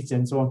philanthropists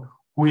and so on,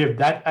 who have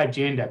that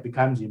agenda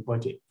becomes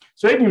important.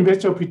 So at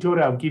University of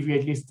Pretoria, I'll give you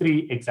at least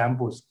 3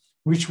 examples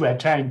which we are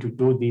trying to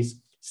do this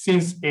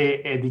since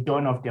the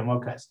dawn of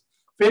democracy.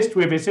 First,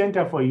 we have a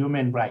Center for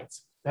Human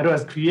Rights that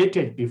was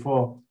created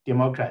before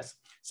democracy.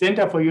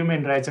 Center for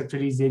Human Rights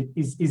actually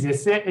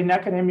is an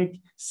academic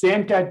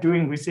center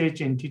doing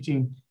research and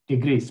teaching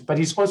degrees, but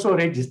it's also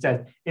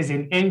registered as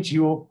an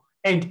NGO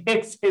and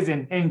acts as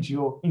an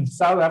NGO in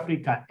South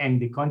Africa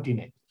and the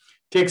continent.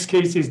 Takes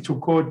cases to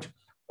court,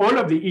 all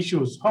of the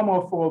issues,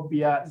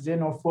 homophobia,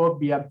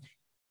 xenophobia,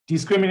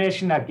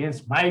 discrimination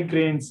against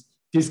migrants,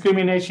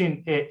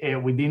 discrimination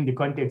within the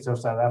context of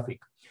South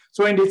Africa.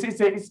 So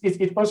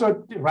it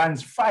also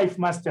runs 5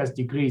 master's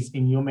degrees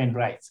in human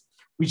rights,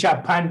 which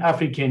are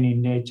pan-African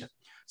in nature.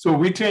 So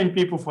we train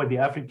people for the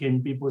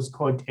African People's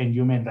Court and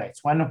human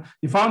rights.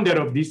 The founder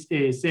of this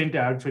center,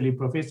 actually,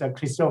 Professor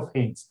Christoph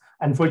Heinz,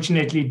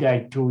 unfortunately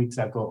died 2 weeks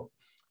ago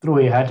through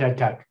a heart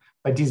attack,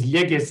 but his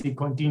legacy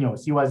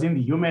continues. He was in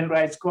the Human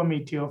Rights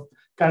Committee of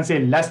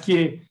Council. Last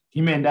year,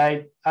 him and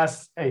I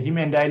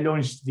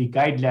launched the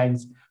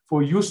guidelines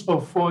for use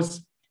of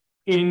force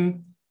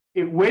in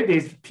where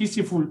there's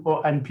peaceful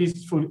or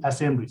unpeaceful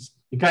assemblies,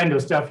 the kind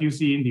of stuff you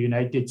see in the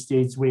United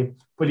States where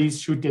police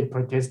shoot at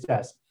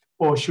protesters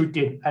or shoot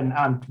at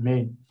unarmed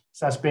men,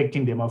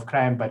 suspecting them of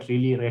crime, but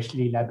really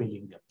racially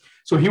labeling them.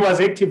 So he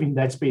was active in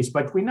that space,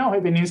 but we now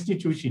have an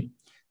institution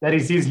that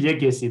is his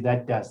legacy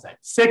that does that.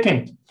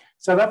 Second,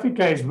 South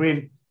Africa is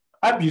where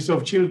abuse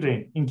of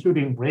children,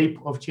 including rape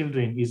of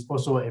children, is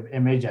also a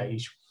major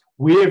issue.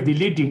 We have the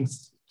leading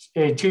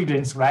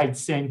children's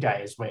rights center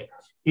as well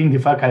in the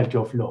Faculty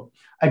of Law.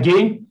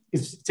 Again,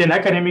 it's an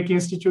academic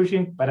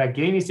institution, but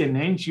again, it's an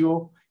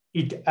NGO.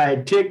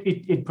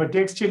 It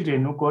protects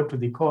children who go to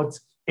the courts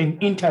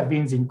and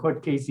intervenes in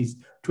court cases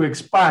to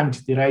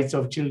expand the rights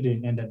of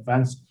children and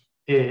advance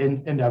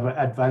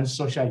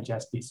social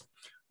justice.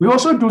 We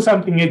also do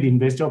something at the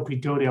University of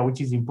Pretoria,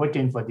 which is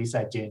important for this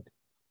agenda.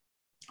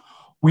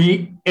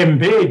 We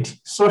embed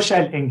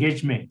social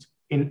engagement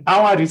in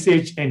our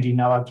research and in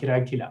our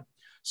curricula.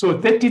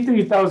 So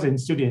 33,000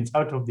 students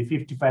out of the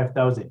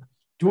 55,000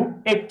 do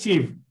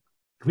active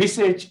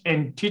research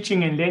and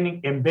teaching and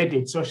learning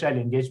embedded social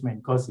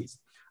engagement courses.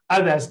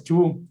 Others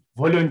do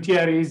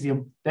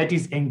volunteerism that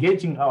is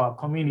engaging our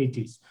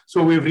communities.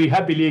 So we've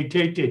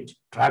rehabilitated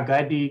drug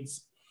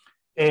addicts,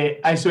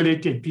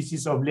 isolated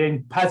pieces of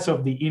land, parts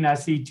of the inner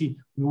city.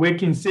 We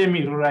work in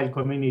semi-rural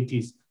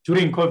communities.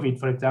 During COVID,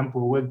 for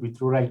example, we work with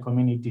rural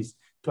communities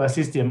to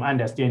assist them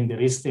understand the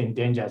risks and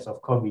dangers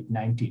of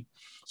COVID-19.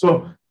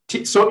 So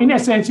in a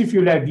sense, if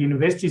you like, the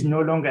university is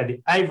no longer the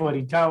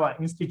ivory tower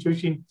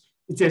institution.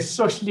 It's a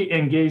socially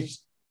engaged,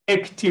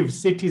 active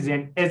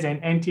citizen as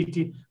an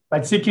entity,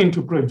 but seeking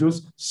to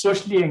produce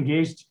socially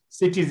engaged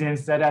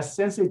citizens that are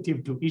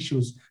sensitive to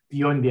issues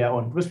beyond their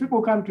own. Because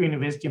people come to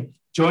university,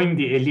 join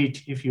the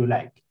elite, if you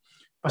like.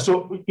 But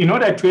so in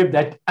order to have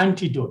that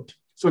antidote,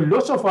 so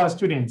lots of our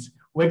students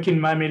work in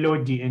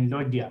Mamelodi and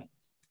Lodya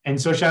and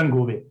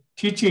Soshanguve,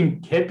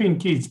 teaching, helping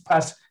kids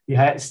pass the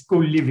high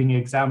school living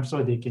exam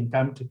so they can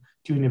come to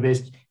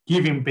university,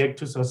 giving back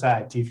to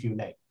society, if you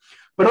like.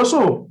 But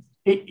also,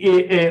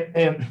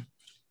 it's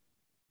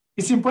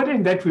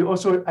important that we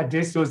also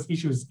address those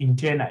issues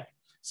internally.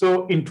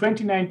 So in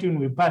 2019,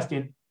 we passed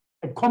a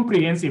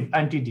comprehensive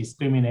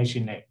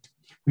anti-discrimination act,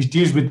 which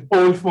deals with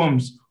all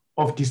forms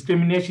of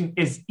discrimination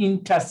as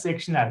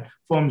intersectional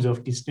forms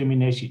of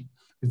discrimination.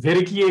 We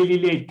very clearly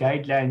laid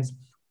guidelines.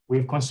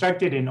 We've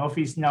constructed an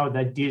office now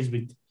that deals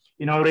with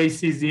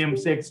racism,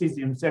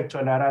 sexism,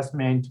 sexual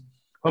harassment,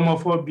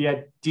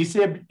 homophobia,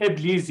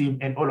 disableism,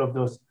 and all of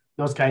those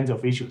kinds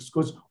of issues.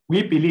 Because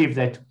we believe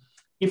that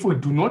if we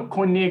do not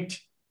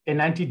connect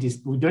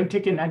we don't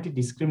take an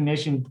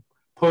anti-discrimination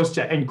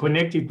posture and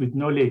connect it with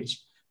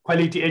knowledge,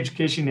 quality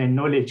education and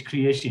knowledge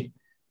creation,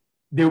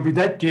 there will be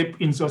that gap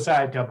in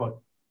society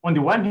about, on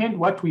the one hand,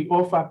 what we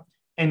offer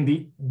and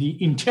the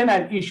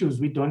internal issues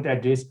we don't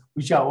address,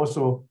 which are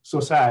also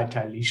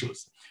societal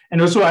issues.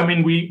 And also,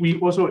 we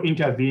also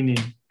intervene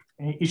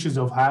in issues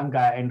of hunger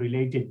and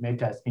related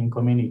matters in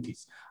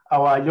communities.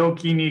 Our law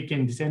clinic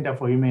and the Center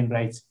for Human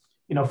Rights,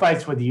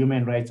 fights for the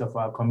human rights of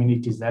our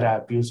communities that are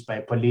abused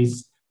by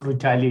police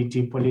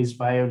brutality, police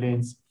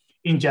violence,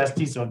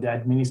 injustice of the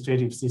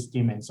administrative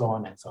system, and so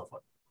on and so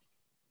forth.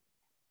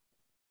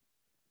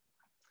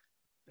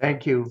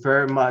 Thank you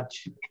very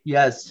much.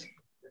 Yes.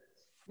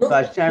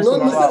 Thank you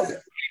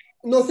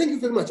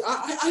very much.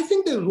 I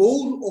think the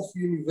role of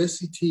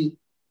university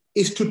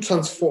is to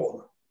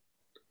transform.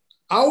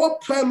 Our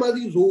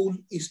primary role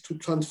is to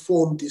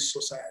transform this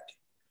society.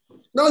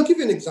 Now, I'll give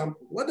you an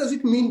example. What does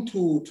it mean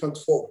to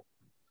transform?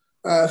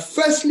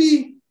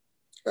 Firstly,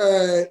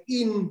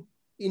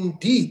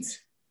 indeed,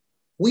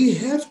 we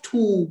have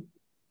to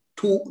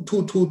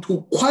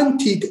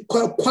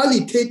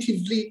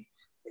qualitatively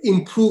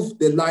improve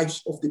the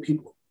lives of the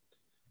people.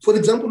 For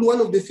example,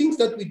 one of the things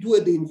that we do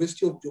at the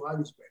University of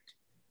Johannesburg,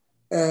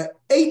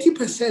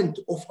 80%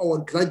 of our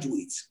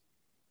graduates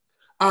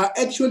are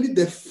actually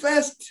the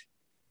first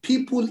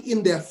people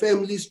in their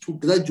families to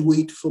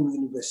graduate from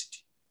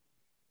university.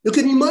 You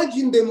can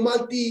imagine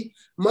the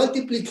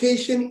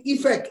multiplication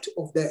effect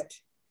of that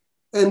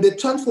and the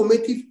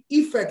transformative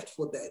effect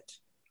for that.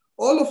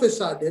 All of a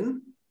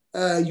sudden,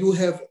 you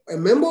have a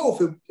member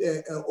of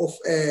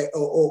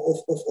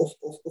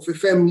a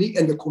family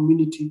and a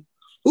community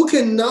who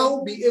can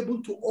now be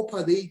able to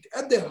operate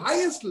at the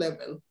highest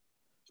level,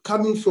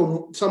 coming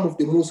from some of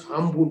the most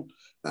humble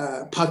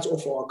parts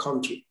of our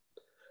country.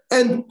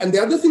 And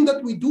the other thing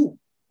that we do,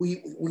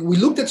 we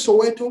looked at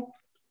Soweto.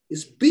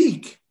 It's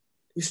big,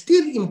 it's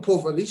still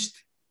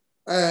impoverished,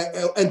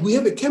 and we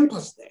have a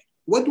campus there.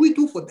 What do we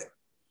do for them?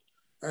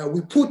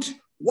 We put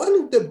one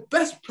of the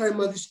best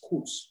primary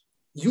schools,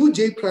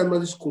 UJ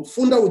Primary School,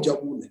 Funda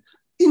Ujabule,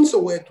 in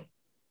Soweto,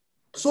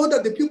 so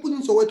that the people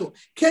in Soweto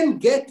can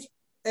get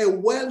a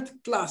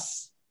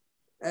world-class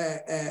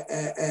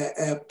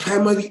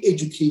primary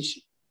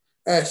education.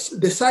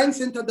 The science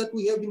center that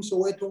we have in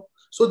Soweto,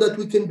 so that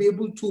we can be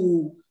able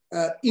to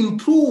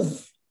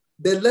improve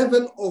the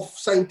level of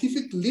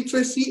scientific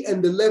literacy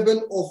and the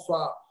level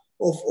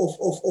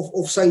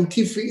of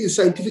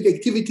scientific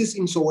activities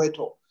in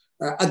Soweto.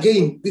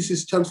 Again, this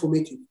is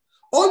transformative.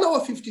 All our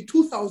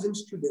 52,000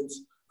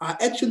 students are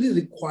actually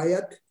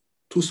required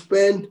to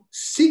spend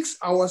 6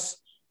 hours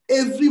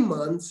every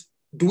month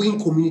doing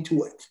community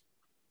work.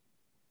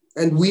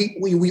 And we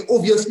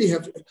obviously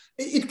have,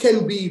 it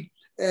can be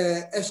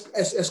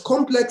as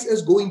complex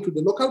as going to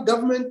the local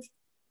government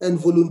and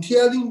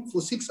volunteering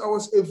for 6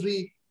 hours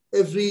every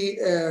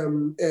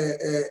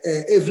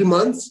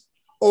month,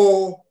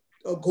 or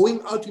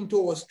going out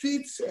into our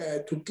streets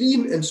to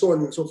clean and so on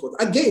and so forth.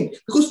 Again,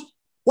 because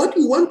what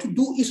we want to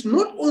do is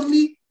not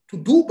only to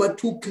do, but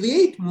to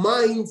create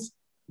minds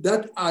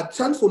that are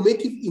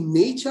transformative in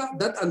nature,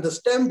 that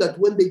understand that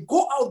when they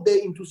go out there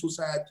into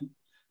society,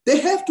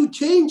 they have to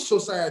change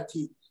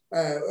society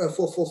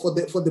for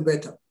the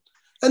better.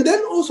 And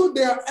then also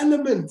there are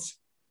elements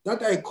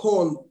that I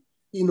call,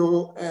 they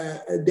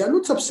are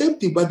not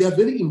substantive, but they are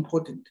very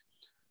important.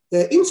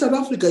 In South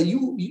Africa,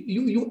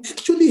 you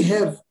actually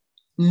have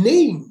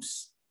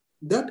names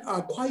that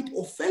are quite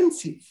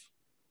offensive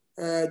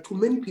to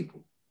many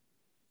people.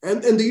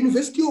 And the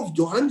University of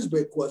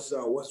Johannesburg was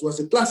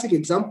a classic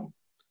example.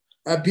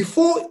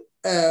 Before,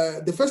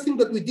 the first thing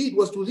that we did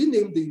was to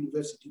rename the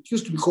university. It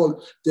used to be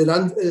called the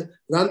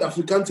Rand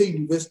Afrikaanse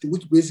University,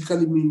 which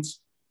basically means,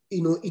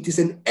 it is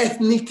an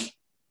ethnic,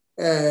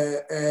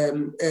 it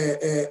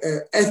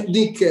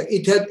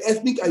had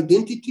ethnic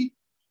identity,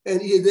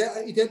 and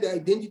it had the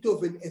identity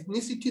of an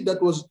ethnicity that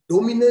was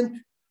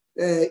dominant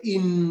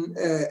during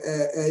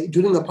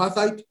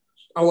apartheid.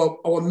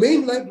 Our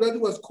main library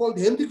was called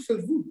Hendrik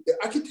Verwoerd, the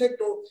architect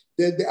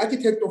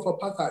of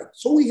apartheid.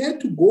 So we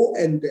had to go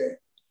and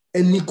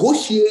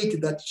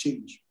negotiate that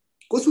change,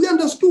 because we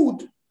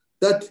understood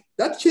that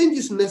that change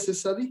is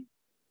necessary,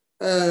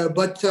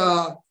 but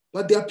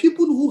there are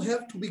people who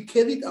have to be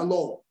carried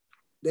along.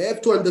 They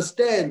have to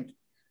understand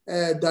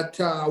that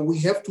we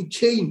have to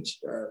change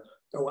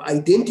our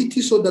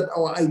identity so that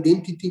our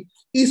identity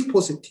is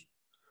positive.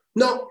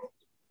 Now,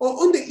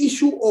 on the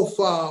issue of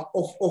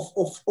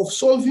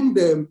solving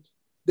the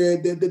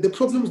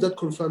problems that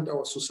confront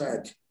our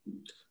society,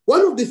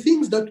 one of the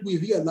things that we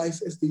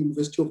realized as the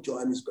University of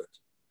Johannesburg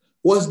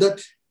was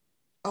that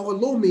our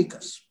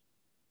lawmakers,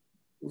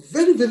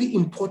 very, very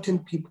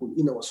important people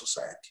in our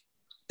society,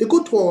 they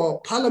go to our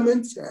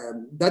parliaments,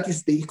 that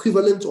is the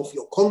equivalent of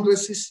your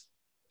congresses,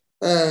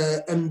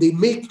 and they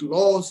make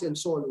laws and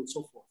so on and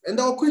so forth. And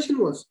our question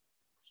was,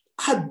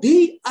 are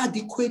they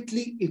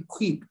adequately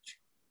equipped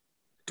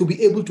to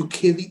be able to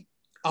carry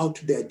out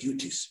their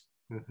duties?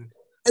 Mm-hmm.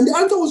 And the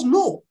answer was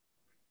no.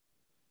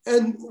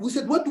 And we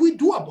said, what do we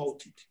do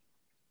about it?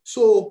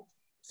 So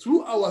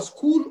through our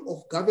School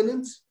of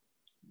Governance,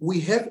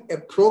 we have a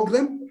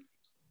program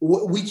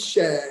which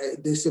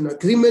there's an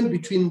agreement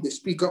between the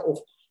Speaker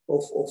of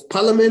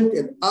Parliament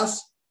and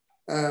us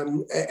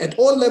at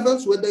all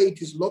levels, whether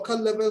it is local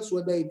levels,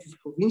 whether it is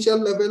provincial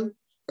level,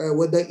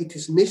 whether it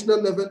is national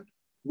level,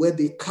 where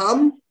they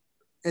come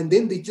and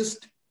then they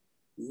just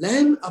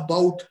learn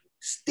about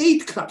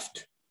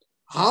statecraft.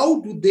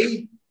 How do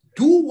they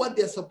do what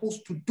they're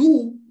supposed to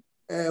do,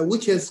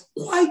 which has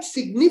quite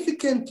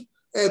significant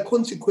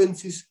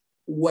consequences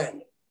well.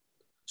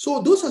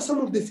 So those are some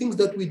of the things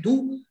that we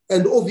do.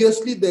 And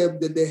obviously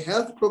the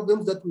health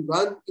programs that we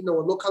run in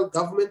our local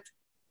government,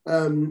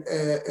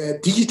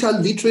 digital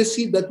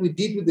literacy that we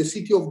did with the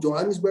city of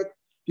Johannesburg,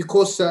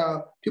 because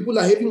people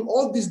are having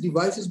all these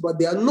devices, but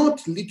they are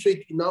not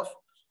literate enough.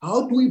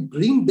 How do we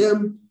bring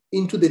them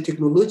into the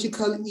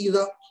technological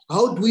era?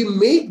 How do we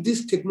make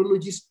these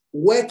technologies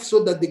work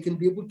so that they can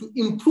be able to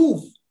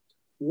improve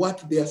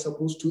what they are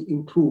supposed to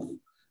improve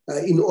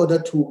in order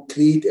to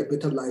create a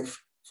better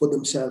life for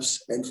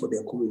themselves and for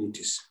their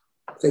communities?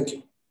 Thank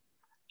you.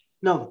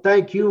 No,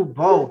 thank you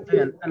both.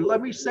 And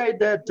let me say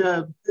that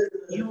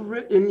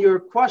in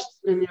your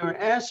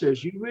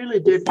answers, you really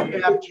did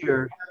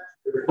capture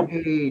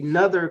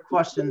another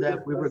question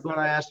that we were going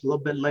to ask a little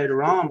bit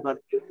later on, but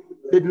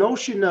the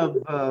notion of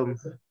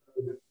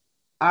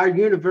our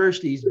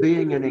universities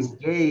being an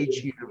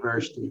engaged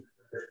university.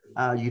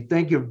 You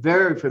think you're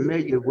very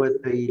familiar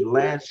with the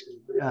land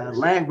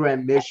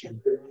grant mission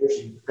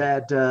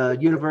that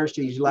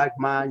universities like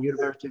mine,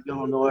 University of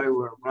Illinois,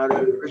 were one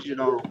of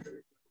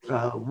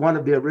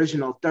the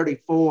original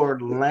 34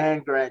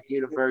 land grant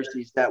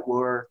universities that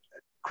were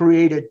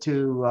created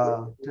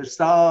to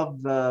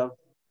serve the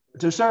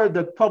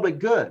public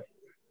good.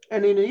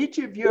 And in each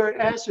of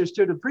your answers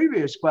to the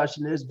previous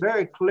question, it's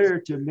very clear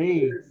to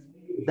me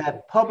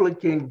that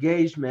public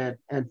engagement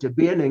and to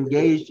be an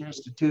engaged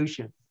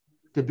institution,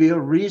 to be a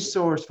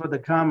resource for the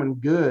common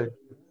good,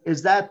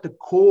 is at the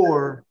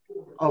core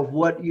of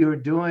what you're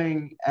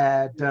doing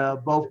at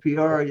both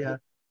Pretoria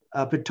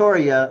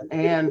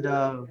and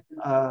the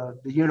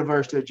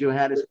University of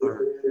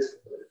Johannesburg.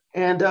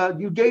 And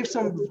you gave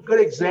some good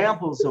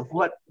examples of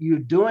what you're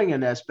doing in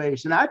that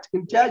space. And I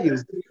can tell you,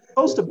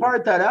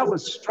 post-apartheid, I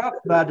was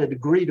struck by the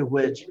degree to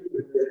which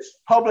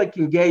public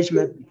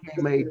engagement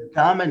became a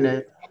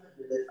dominant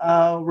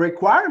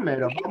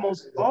requirement of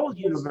almost all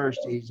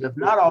universities, if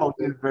not all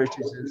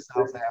universities in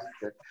South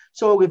Africa.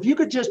 So if you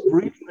could just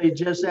briefly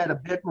just add a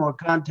bit more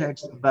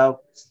context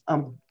about,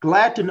 I'm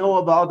glad to know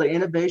of all the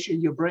innovation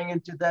you're bringing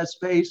to that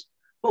space,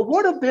 but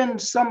what have been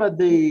some of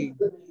the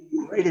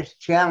greatest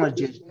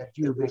challenges that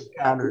you've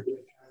encountered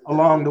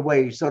along the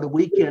way so that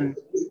we can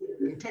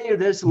continue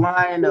this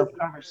line of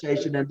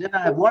conversation? And then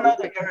I have one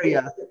other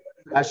area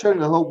I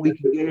certainly hope we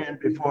can get in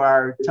before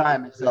our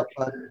time is up,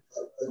 but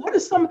what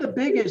is some of the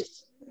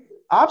biggest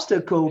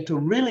obstacle to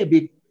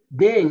really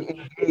being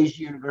engaged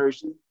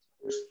university?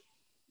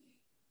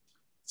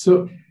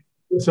 So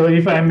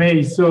if I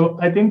may, so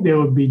I think there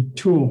will be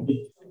two.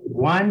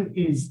 One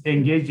is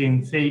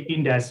engaging, say,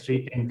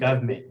 industry and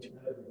government.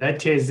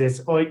 That has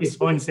its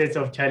own sets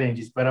of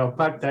challenges, but I'll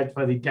park that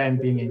for the time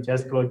being and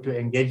just go to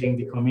engaging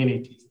the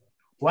communities.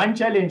 One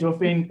challenge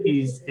often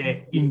is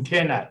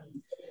internal,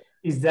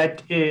 is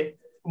that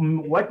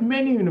what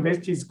many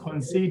universities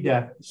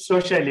consider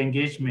social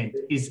engagement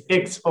is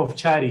acts of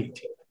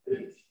charity.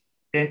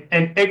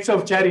 And acts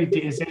of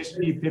charity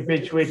essentially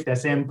perpetuate the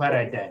same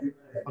paradigm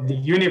of the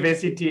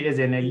university as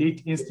an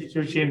elite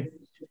institution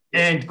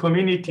and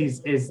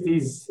communities as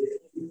these,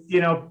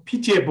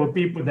 pitiable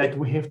people that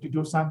we have to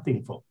do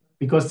something for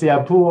because they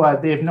are poor,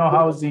 they have no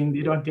housing,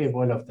 they don't have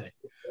all of that.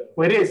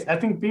 Whereas I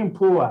think being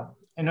poor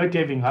and not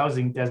having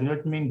housing does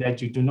not mean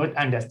that you do not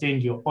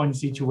understand your own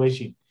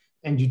situation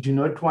and you do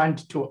not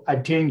want to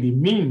attain the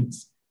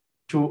means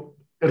to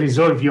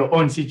resolve your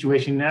own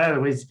situation. In other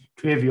words,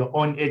 to have your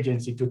own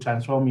agency to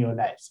transform your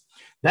lives.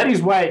 That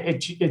is why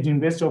at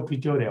University of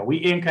Pretoria,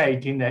 we anchor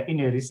it in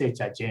a research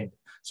agenda.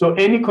 So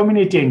any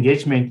community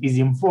engagement is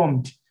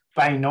informed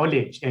by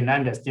knowledge and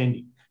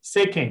understanding.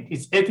 Second,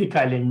 it's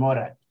ethical and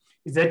moral.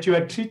 Is that you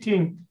are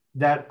treating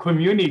the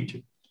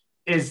community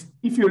as,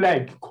 if you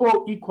like,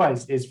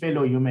 co-equals as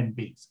fellow human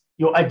beings.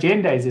 Your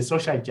agenda is a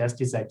social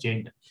justice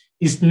agenda.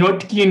 It's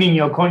not cleaning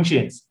your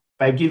conscience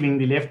by giving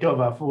the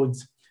leftover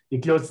foods, the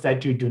clothes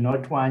that you do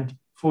not want,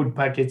 food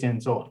packets,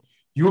 and so on.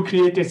 You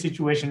create a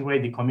situation where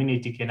the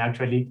community can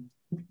actually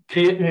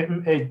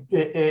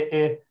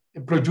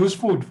produce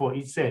food for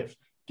itself,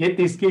 get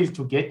the skills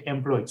to get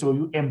employed. So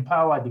you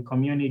empower the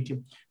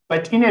community,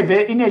 but in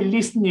a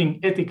listening,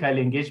 ethical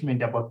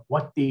engagement about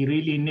what they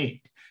really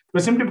need.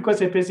 But simply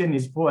because a person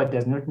is poor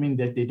does not mean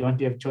that they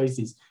don't have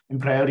choices and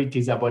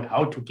priorities about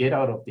how to get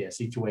out of their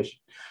situation.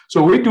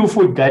 So we do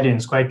food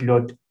gardens quite a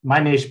lot,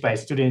 managed by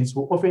students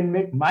who often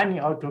make money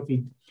out of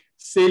it,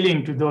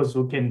 selling to those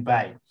who can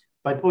buy.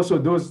 But also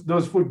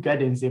those food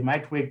gardens, they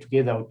might work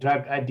together with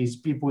drug addicts,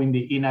 people in the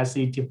inner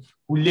city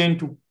who learn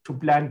to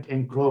plant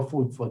and grow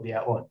food for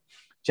their own.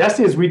 Just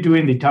as we do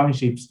in the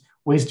townships,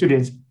 where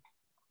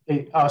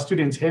our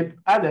students help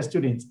other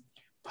students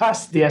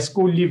pass their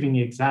school leaving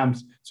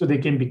exams so they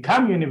can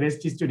become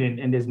university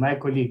students. And as my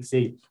colleagues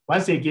say,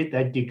 once they get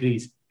that degree,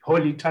 it's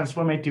wholly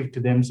transformative to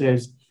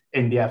themselves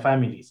and their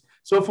families.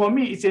 So for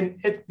me, it's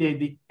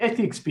the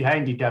ethics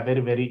behind it are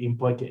very, very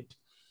important.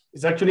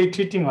 It's actually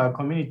treating our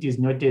communities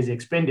not as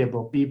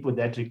expendable people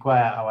that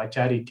require our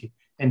charity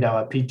and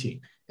our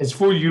pity, as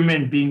full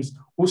human beings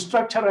whose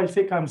structural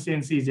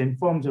circumstances and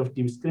forms of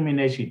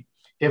discrimination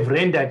have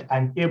rendered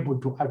unable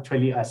to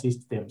actually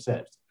assist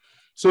themselves.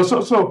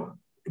 So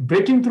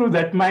breaking through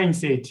that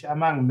mindset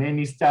among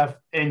many staff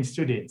and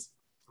students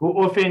who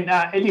often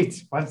are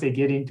elites once they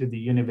get into the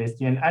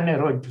university and on a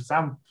road to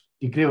some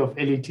degree of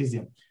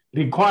elitism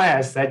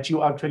requires that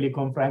you actually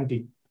confront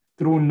it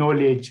through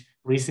knowledge,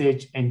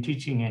 research, and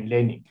teaching and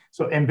learning.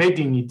 So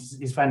embedding it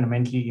is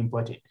fundamentally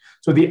important.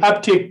 So the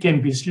uptake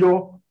can be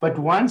slow, but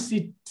once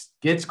it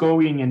gets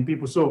going and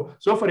people, so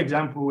for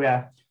example, we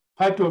are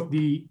part of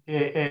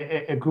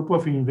a group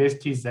of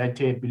universities that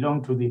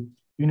belong to the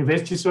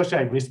University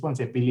Social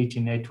Responsibility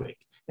Network,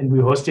 and we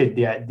hosted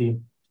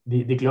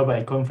the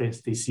global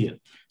conference this year.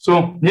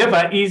 So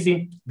never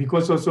easy,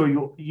 because also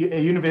a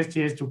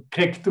university has to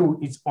crack through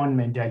its own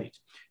mentality.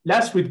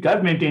 Last, with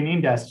government and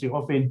industry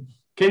often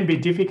can be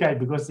difficult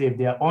because they have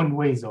their own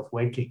ways of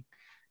working.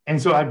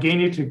 And so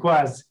again, it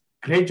requires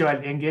gradual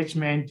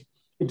engagement.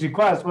 It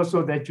requires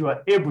also that you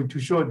are able to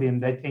show them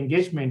that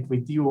engagement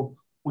with you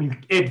will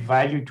add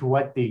value to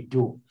what they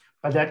do,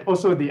 but that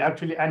also they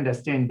actually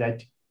understand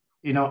that,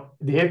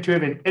 they have to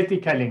have an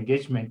ethical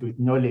engagement with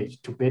knowledge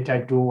to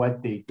better do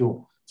what they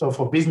do. So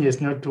for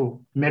business not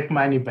to make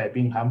money by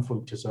being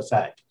harmful to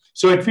society.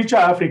 So at Future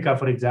Africa,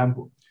 for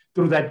example,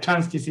 through that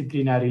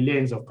transdisciplinary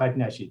lens of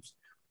partnerships,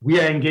 we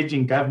are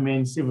engaging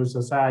government, civil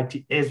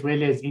society, as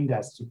well as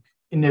industry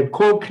in a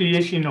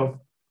co-creation of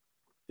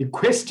the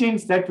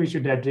questions that we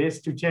should address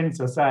to change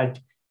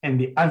society and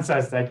the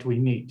answers that we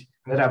need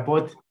that are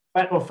both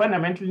of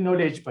fundamental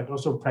knowledge, but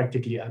also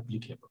practically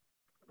applicable.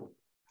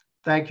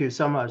 Thank you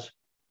so much.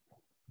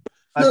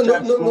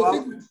 Obviously,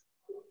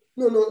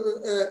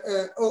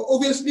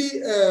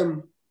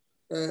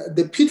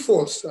 the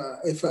pitfalls,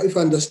 if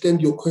I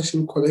understand your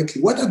question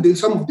correctly, what are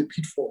some of the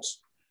pitfalls?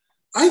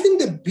 I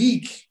think the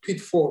big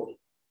pitfall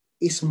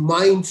is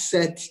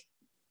mindset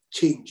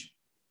change.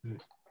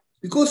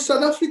 Because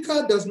South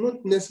Africa does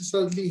not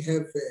necessarily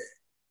have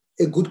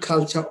a good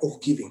culture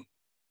of giving.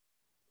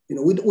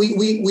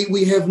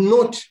 We have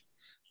not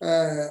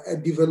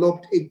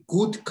developed a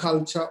good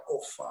culture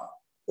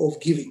of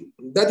giving.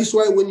 That is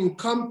why when you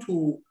come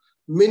to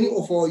many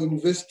of our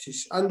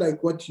universities,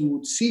 unlike what you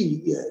would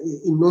see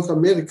in North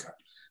America,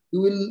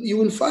 you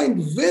will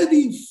find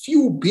very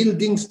few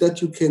buildings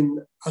that you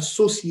can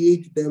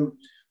associate them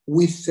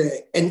with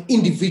an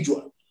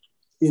individual,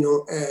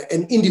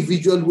 an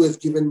individual who has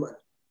given money.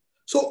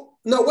 So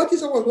now what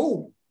is our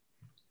role?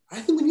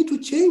 I think we need to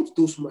change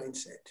those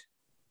mindset.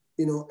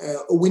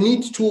 We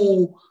need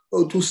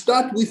to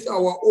start with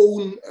our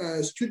own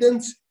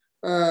students.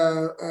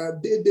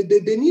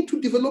 They need to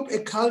develop a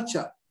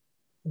culture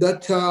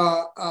that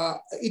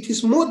it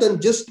is more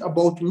than just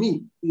about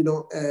me,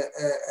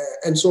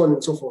 and so on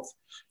and so forth.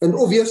 And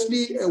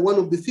obviously, one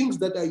of the things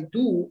that I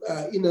do,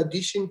 in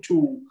addition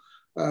to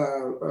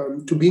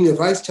being a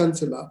vice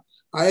chancellor,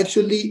 I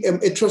actually am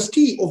a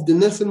trustee of the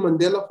Nelson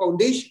Mandela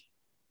Foundation,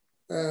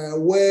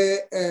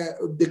 where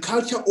the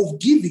culture of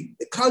giving,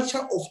 the culture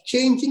of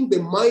changing the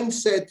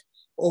mindset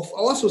of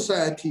our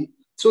society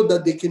so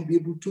that they can be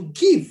able to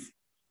give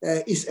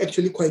is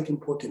actually quite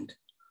important.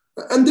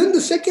 And then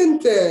the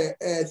second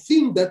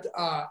thing that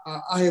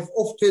I have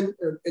often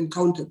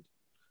encountered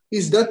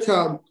is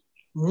that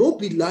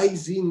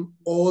mobilizing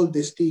all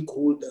the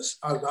stakeholders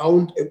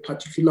around a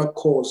particular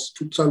cause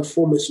to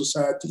transform a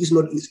society is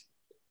not easy.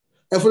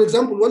 And for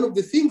example, one of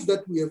the things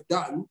that we have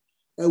done,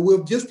 we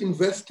have just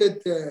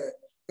invested,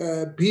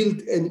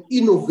 built an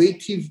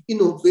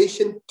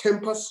innovation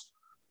campus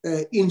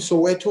in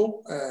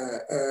Soweto,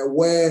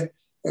 where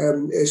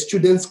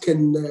students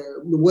can,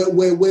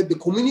 where the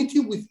community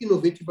with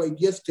innovative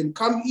ideas can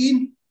come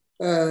in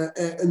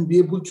and be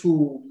able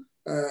to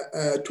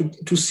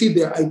see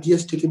their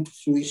ideas taken to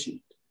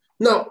fruition.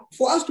 Now,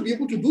 for us to be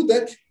able to do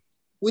that,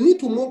 we need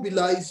to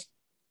mobilize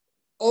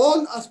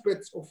all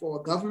aspects of our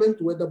government,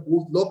 whether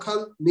both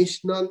local,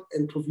 national,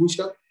 and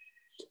provincial.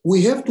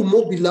 We have to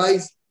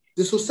mobilize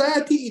the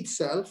society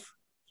itself.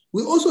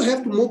 We also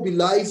have to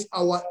mobilize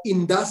our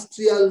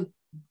industrial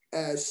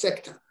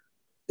sector.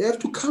 They have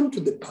to come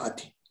to the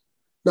party.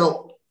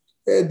 Now,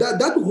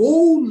 that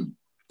whole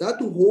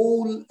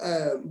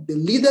the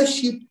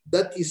leadership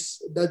that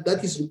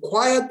is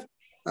required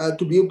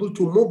to be able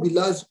to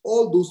mobilize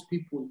all those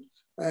people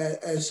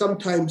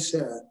sometimes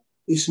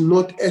is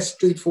not as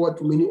straightforward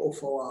to many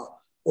of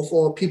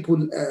our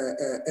people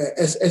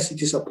as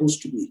it is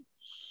supposed to be.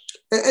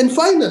 And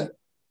finally,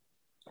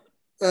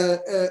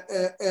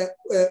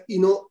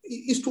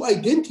 is to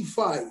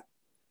identify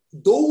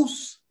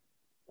those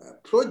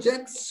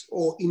projects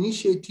or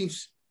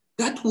initiatives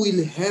that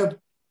will have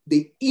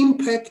the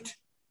impact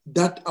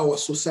that our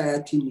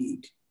society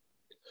needs.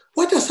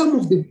 What are some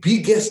of the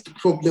biggest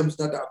problems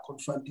that are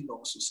confronting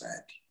our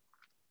society?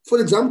 For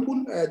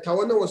example,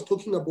 Tawana was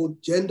talking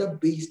about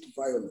gender-based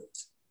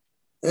violence.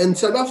 And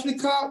South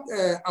Africa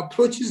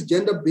approaches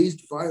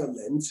gender-based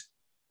violence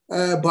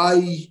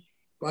by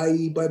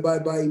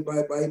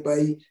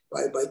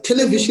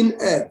television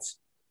ads.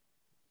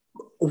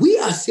 We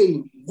are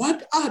saying,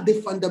 what are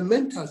the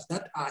fundamentals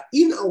that are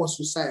in our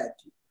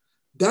society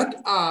that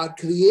are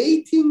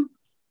creating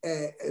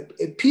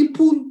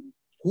people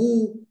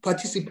who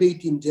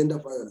participate in gender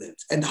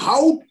violence, and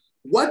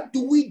what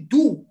do we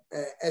do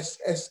as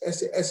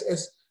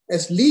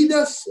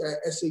leaders,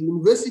 as a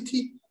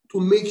university, to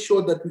make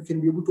sure that we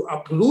can be able to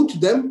uproot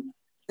them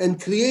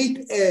and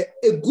create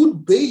a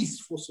good base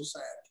for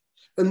society?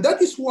 And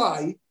that is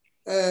why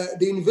the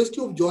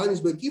University of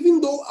Johannesburg,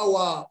 even though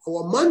our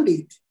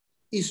mandate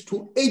is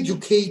to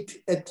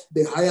educate at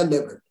the higher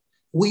level,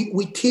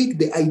 we take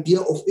the idea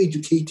of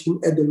educating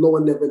at the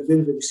lower level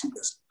very, very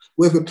seriously.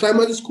 We have a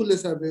primary school,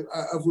 as I've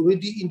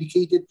already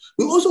indicated.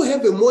 We also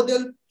have a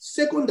model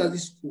secondary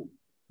school.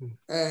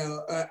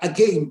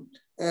 Again,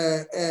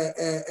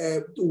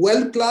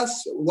 world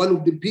class. One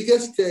of the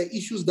biggest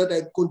issues that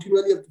I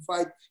continually have to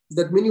fight is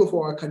that many of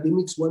our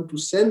academics want to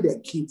send their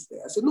kids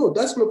there. I said, no,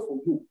 that's not for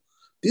you.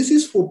 This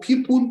is for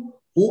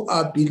people who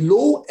are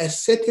below a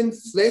certain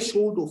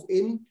threshold of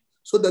earning,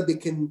 so that they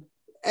can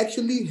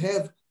actually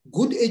have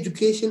good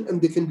education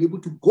and they can be able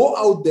to go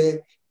out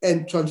there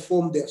and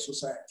transform their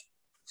society.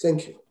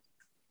 Thank you.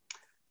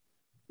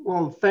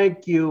 Well,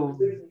 thank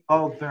you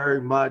all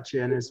very much.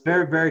 And it's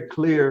very, very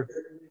clear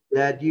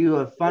that you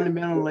have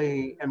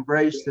fundamentally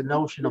embraced the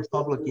notion of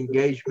public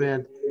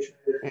engagement,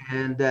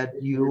 and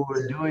that you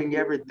are doing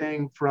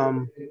everything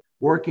from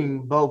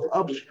working both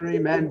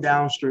upstream and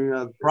downstream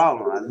of the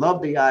problem. I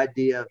love the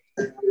idea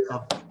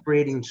of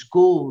creating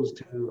schools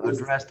to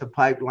address the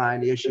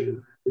pipeline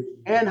issue.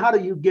 And how do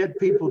you get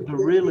people to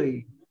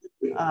really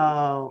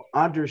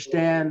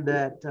understand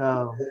that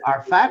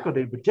our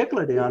faculty,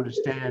 particularly,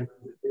 understand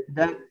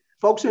that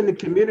folks in the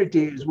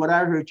community, is what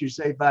I heard you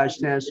say, Vice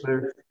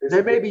Chancellor,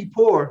 they may be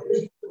poor,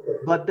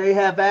 but they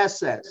have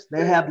assets,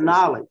 they have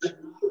knowledge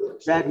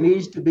that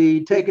needs to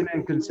be taken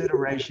in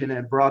consideration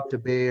and brought to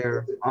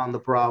bear on the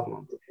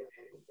problem.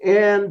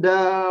 And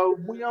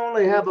we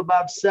only have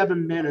about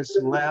 7 minutes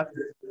left.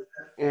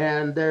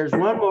 And there's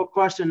one more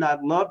question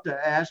I'd love to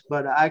ask,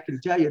 but I can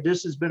tell you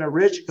this has been a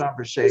rich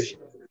conversation.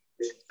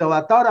 So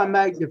I thought I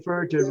might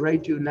defer to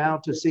Rachel now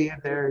to see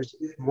if there's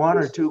 1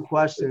 or 2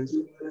 questions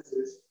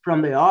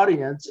from the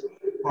audience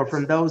or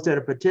from those that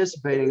are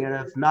participating. And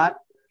if not,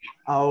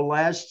 I'll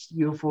ask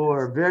you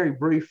for a very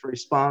brief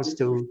response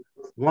to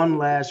one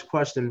last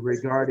question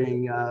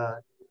regarding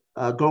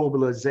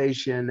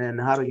globalization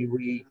and how do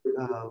we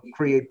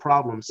create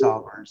problem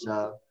solvers.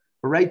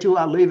 Rachel,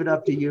 I'll leave it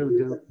up to you.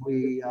 Do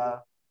we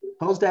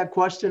pose that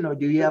question, or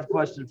do you have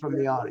questions from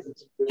the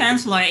audience?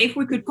 Chancellor, if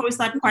we could pose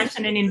that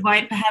question and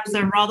invite perhaps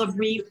a rather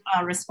brief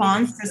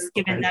response, just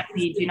given that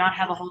we do not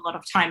have a whole lot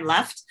of time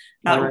left,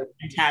 that would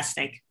be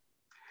fantastic.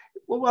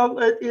 Well,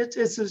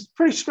 it's a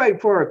pretty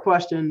straightforward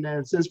question,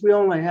 and since we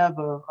only have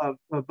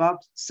about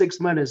 6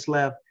 minutes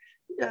left,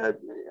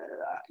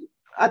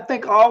 I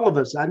think all of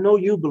us, I know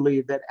you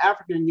believe that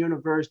African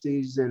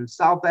universities and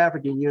South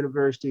African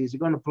universities are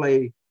going to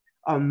play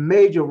a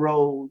major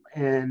role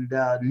in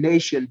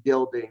nation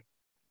building,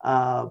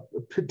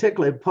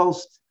 particularly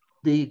post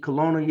the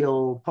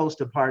colonial,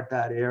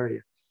 post-apartheid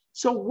area.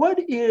 So what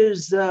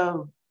is,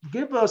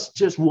 give us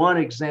just one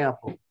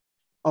example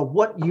of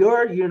what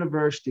your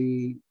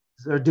universities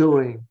are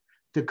doing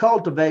to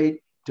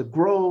cultivate, to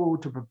grow,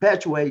 to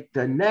perpetuate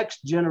the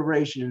next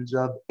generations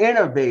of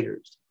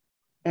innovators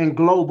and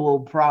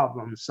global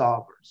problem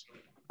solvers.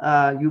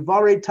 You've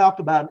already talked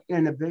about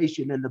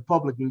innovation in the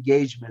public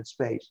engagement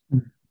space,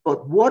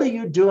 but what are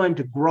you doing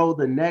to grow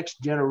the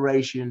next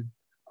generation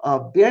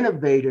of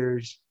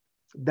innovators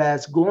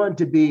that's going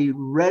to be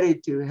ready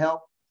to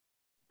help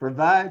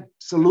provide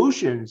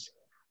solutions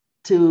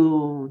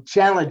to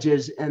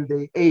challenges in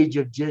the age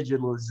of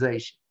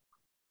digitalization?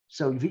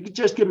 So if you could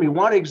just give me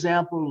one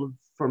example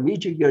from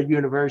each of your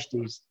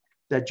universities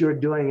that you're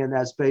doing in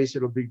that space,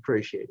 it'll be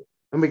appreciated.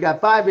 And we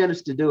got 5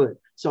 minutes to do it.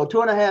 So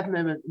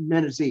 2.5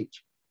 minutes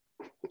each.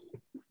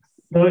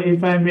 So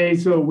if I may,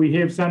 so we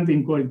have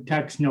something called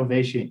tax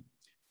innovation.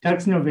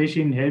 Tax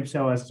innovation helps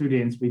our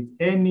students with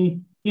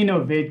any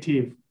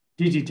innovative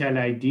digital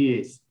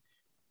ideas.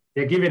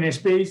 They're given a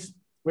space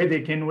where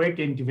they can work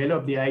and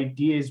develop the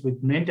ideas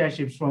with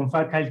mentorships from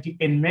faculty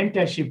and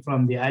mentorship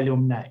from the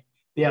alumni.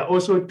 They are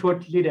also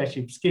taught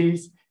leadership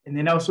skills, and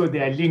then also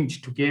they are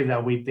linked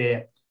together with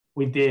the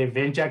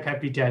venture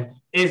capital,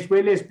 as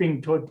well as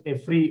being taught a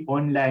free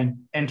online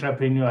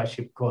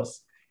entrepreneurship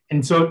course.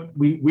 And so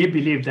we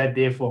believe that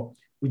therefore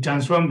we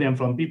transform them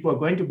from people who are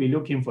going to be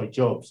looking for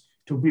jobs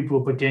to people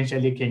who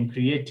potentially can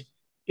create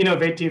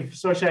innovative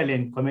social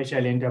and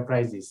commercial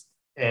enterprises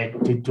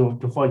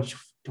to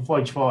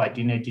forge forward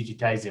in a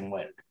digitizing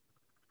world.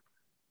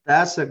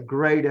 That's a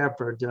great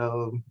effort.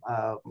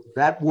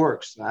 That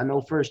works. I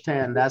know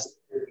firsthand that's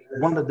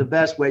one of the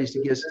best ways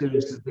to get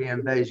students to be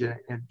engaged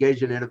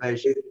in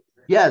innovation.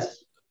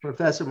 Yes,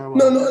 Professor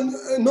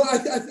Marwala. No.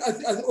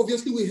 I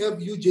obviously, we have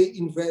UJ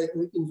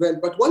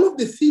invent, but one of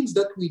the things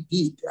that we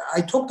did,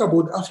 I talked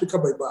about Africa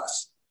by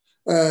bus.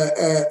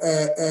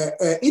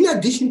 In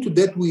addition to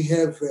that, we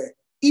have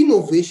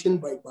innovation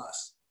by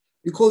bus.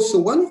 Because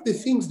one of the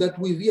things that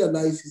we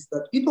realize is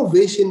that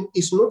innovation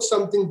is not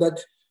something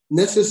that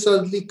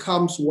necessarily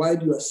comes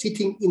while you are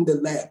sitting in the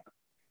lab.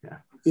 Yeah.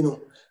 You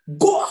know,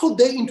 go out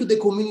there into the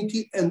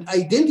community and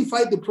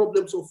identify the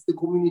problems of the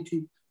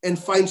community and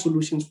find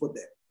solutions for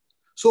them.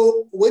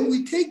 So when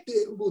we take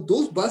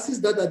those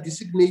buses that are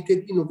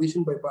designated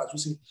innovation by bus, we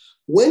say,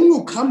 when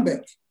you come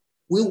back,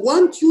 we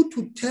want you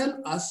to tell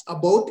us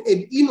about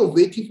an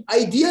innovative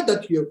idea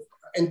that you have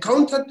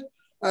encountered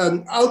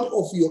out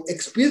of your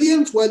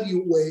experience while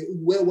you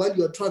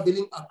are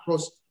traveling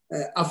across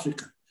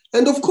Africa.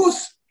 And of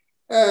course,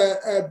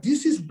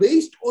 this is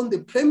based on the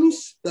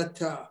premise that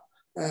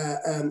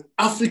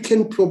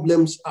African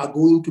problems are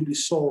going to be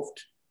solved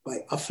by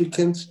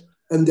Africans,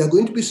 and they're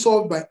going to be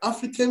solved by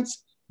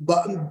Africans,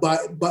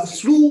 but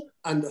through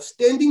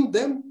understanding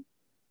them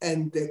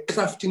and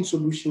crafting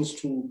solutions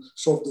to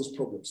solve those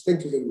problems.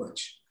 Thank you very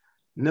much.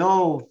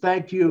 No,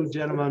 thank you,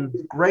 gentlemen.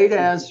 Great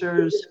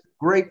answers,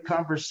 great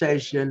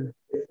conversation.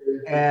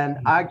 And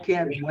I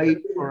can't wait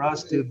for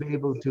us to be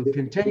able to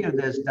continue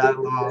this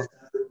dialogue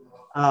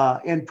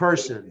in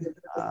person,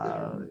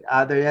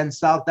 either in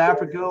South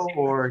Africa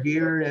or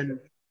here in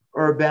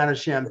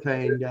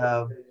Urbana-Champaign.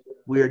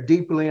 We are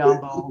deeply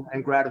humbled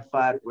and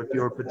gratified with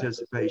your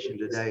participation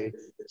today.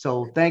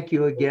 So thank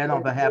you again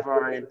on behalf of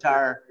our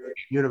entire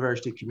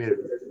university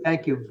community.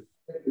 Thank you.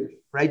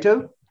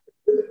 Raitu?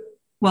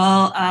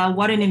 Well,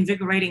 what an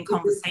invigorating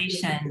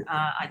conversation.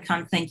 I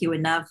can't thank you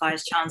enough,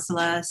 Vice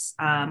Chancellors,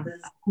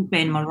 Kupe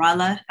and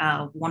Marwala.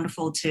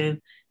 Wonderful to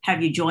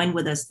have you join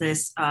with us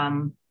this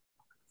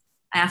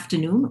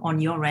afternoon on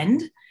your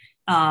end,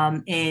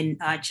 and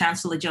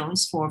Chancellor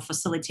Jones for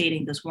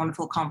facilitating this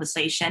wonderful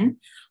conversation.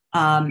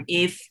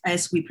 If,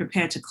 as we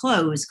prepare to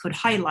close, could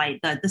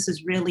highlight that this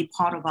is really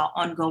part of our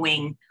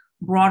ongoing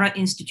broader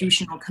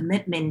institutional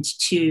commitment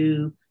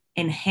to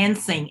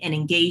enhancing and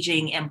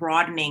engaging and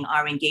broadening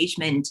our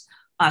engagement,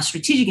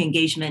 strategic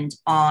engagement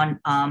on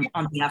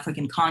the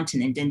African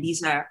continent. And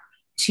these are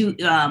two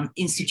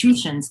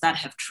institutions that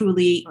have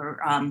truly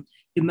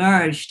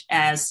emerged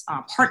as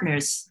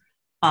partners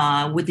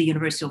with the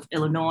University of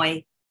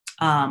Illinois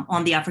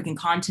on the African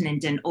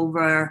continent. And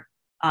over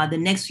the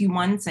next few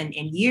months and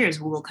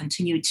years, we will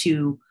continue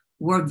to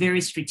work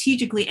very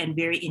strategically and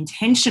very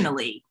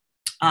intentionally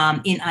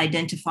in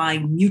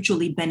identifying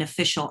mutually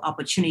beneficial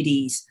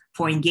opportunities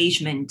for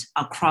engagement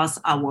across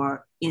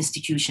our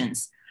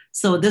institutions.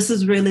 So this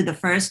is really the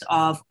first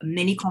of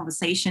many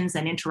conversations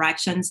and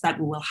interactions that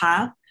we will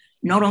have,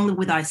 not only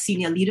with our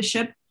senior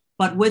leadership,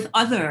 but with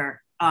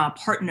other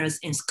partners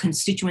and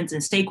constituents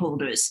and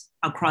stakeholders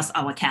across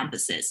our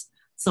campuses.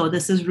 So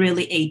this is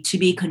really a to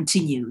be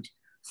continued.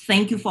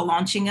 Thank you for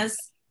launching us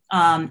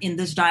in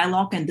this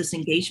dialogue and this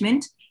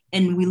engagement.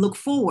 And we look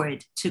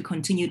forward to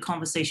continued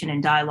conversation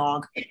and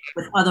dialogue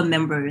with other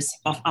members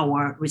of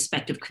our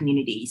respective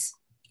communities.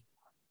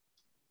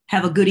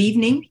 Have a good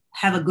evening,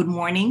 have a good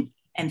morning,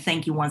 and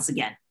thank you once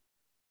again.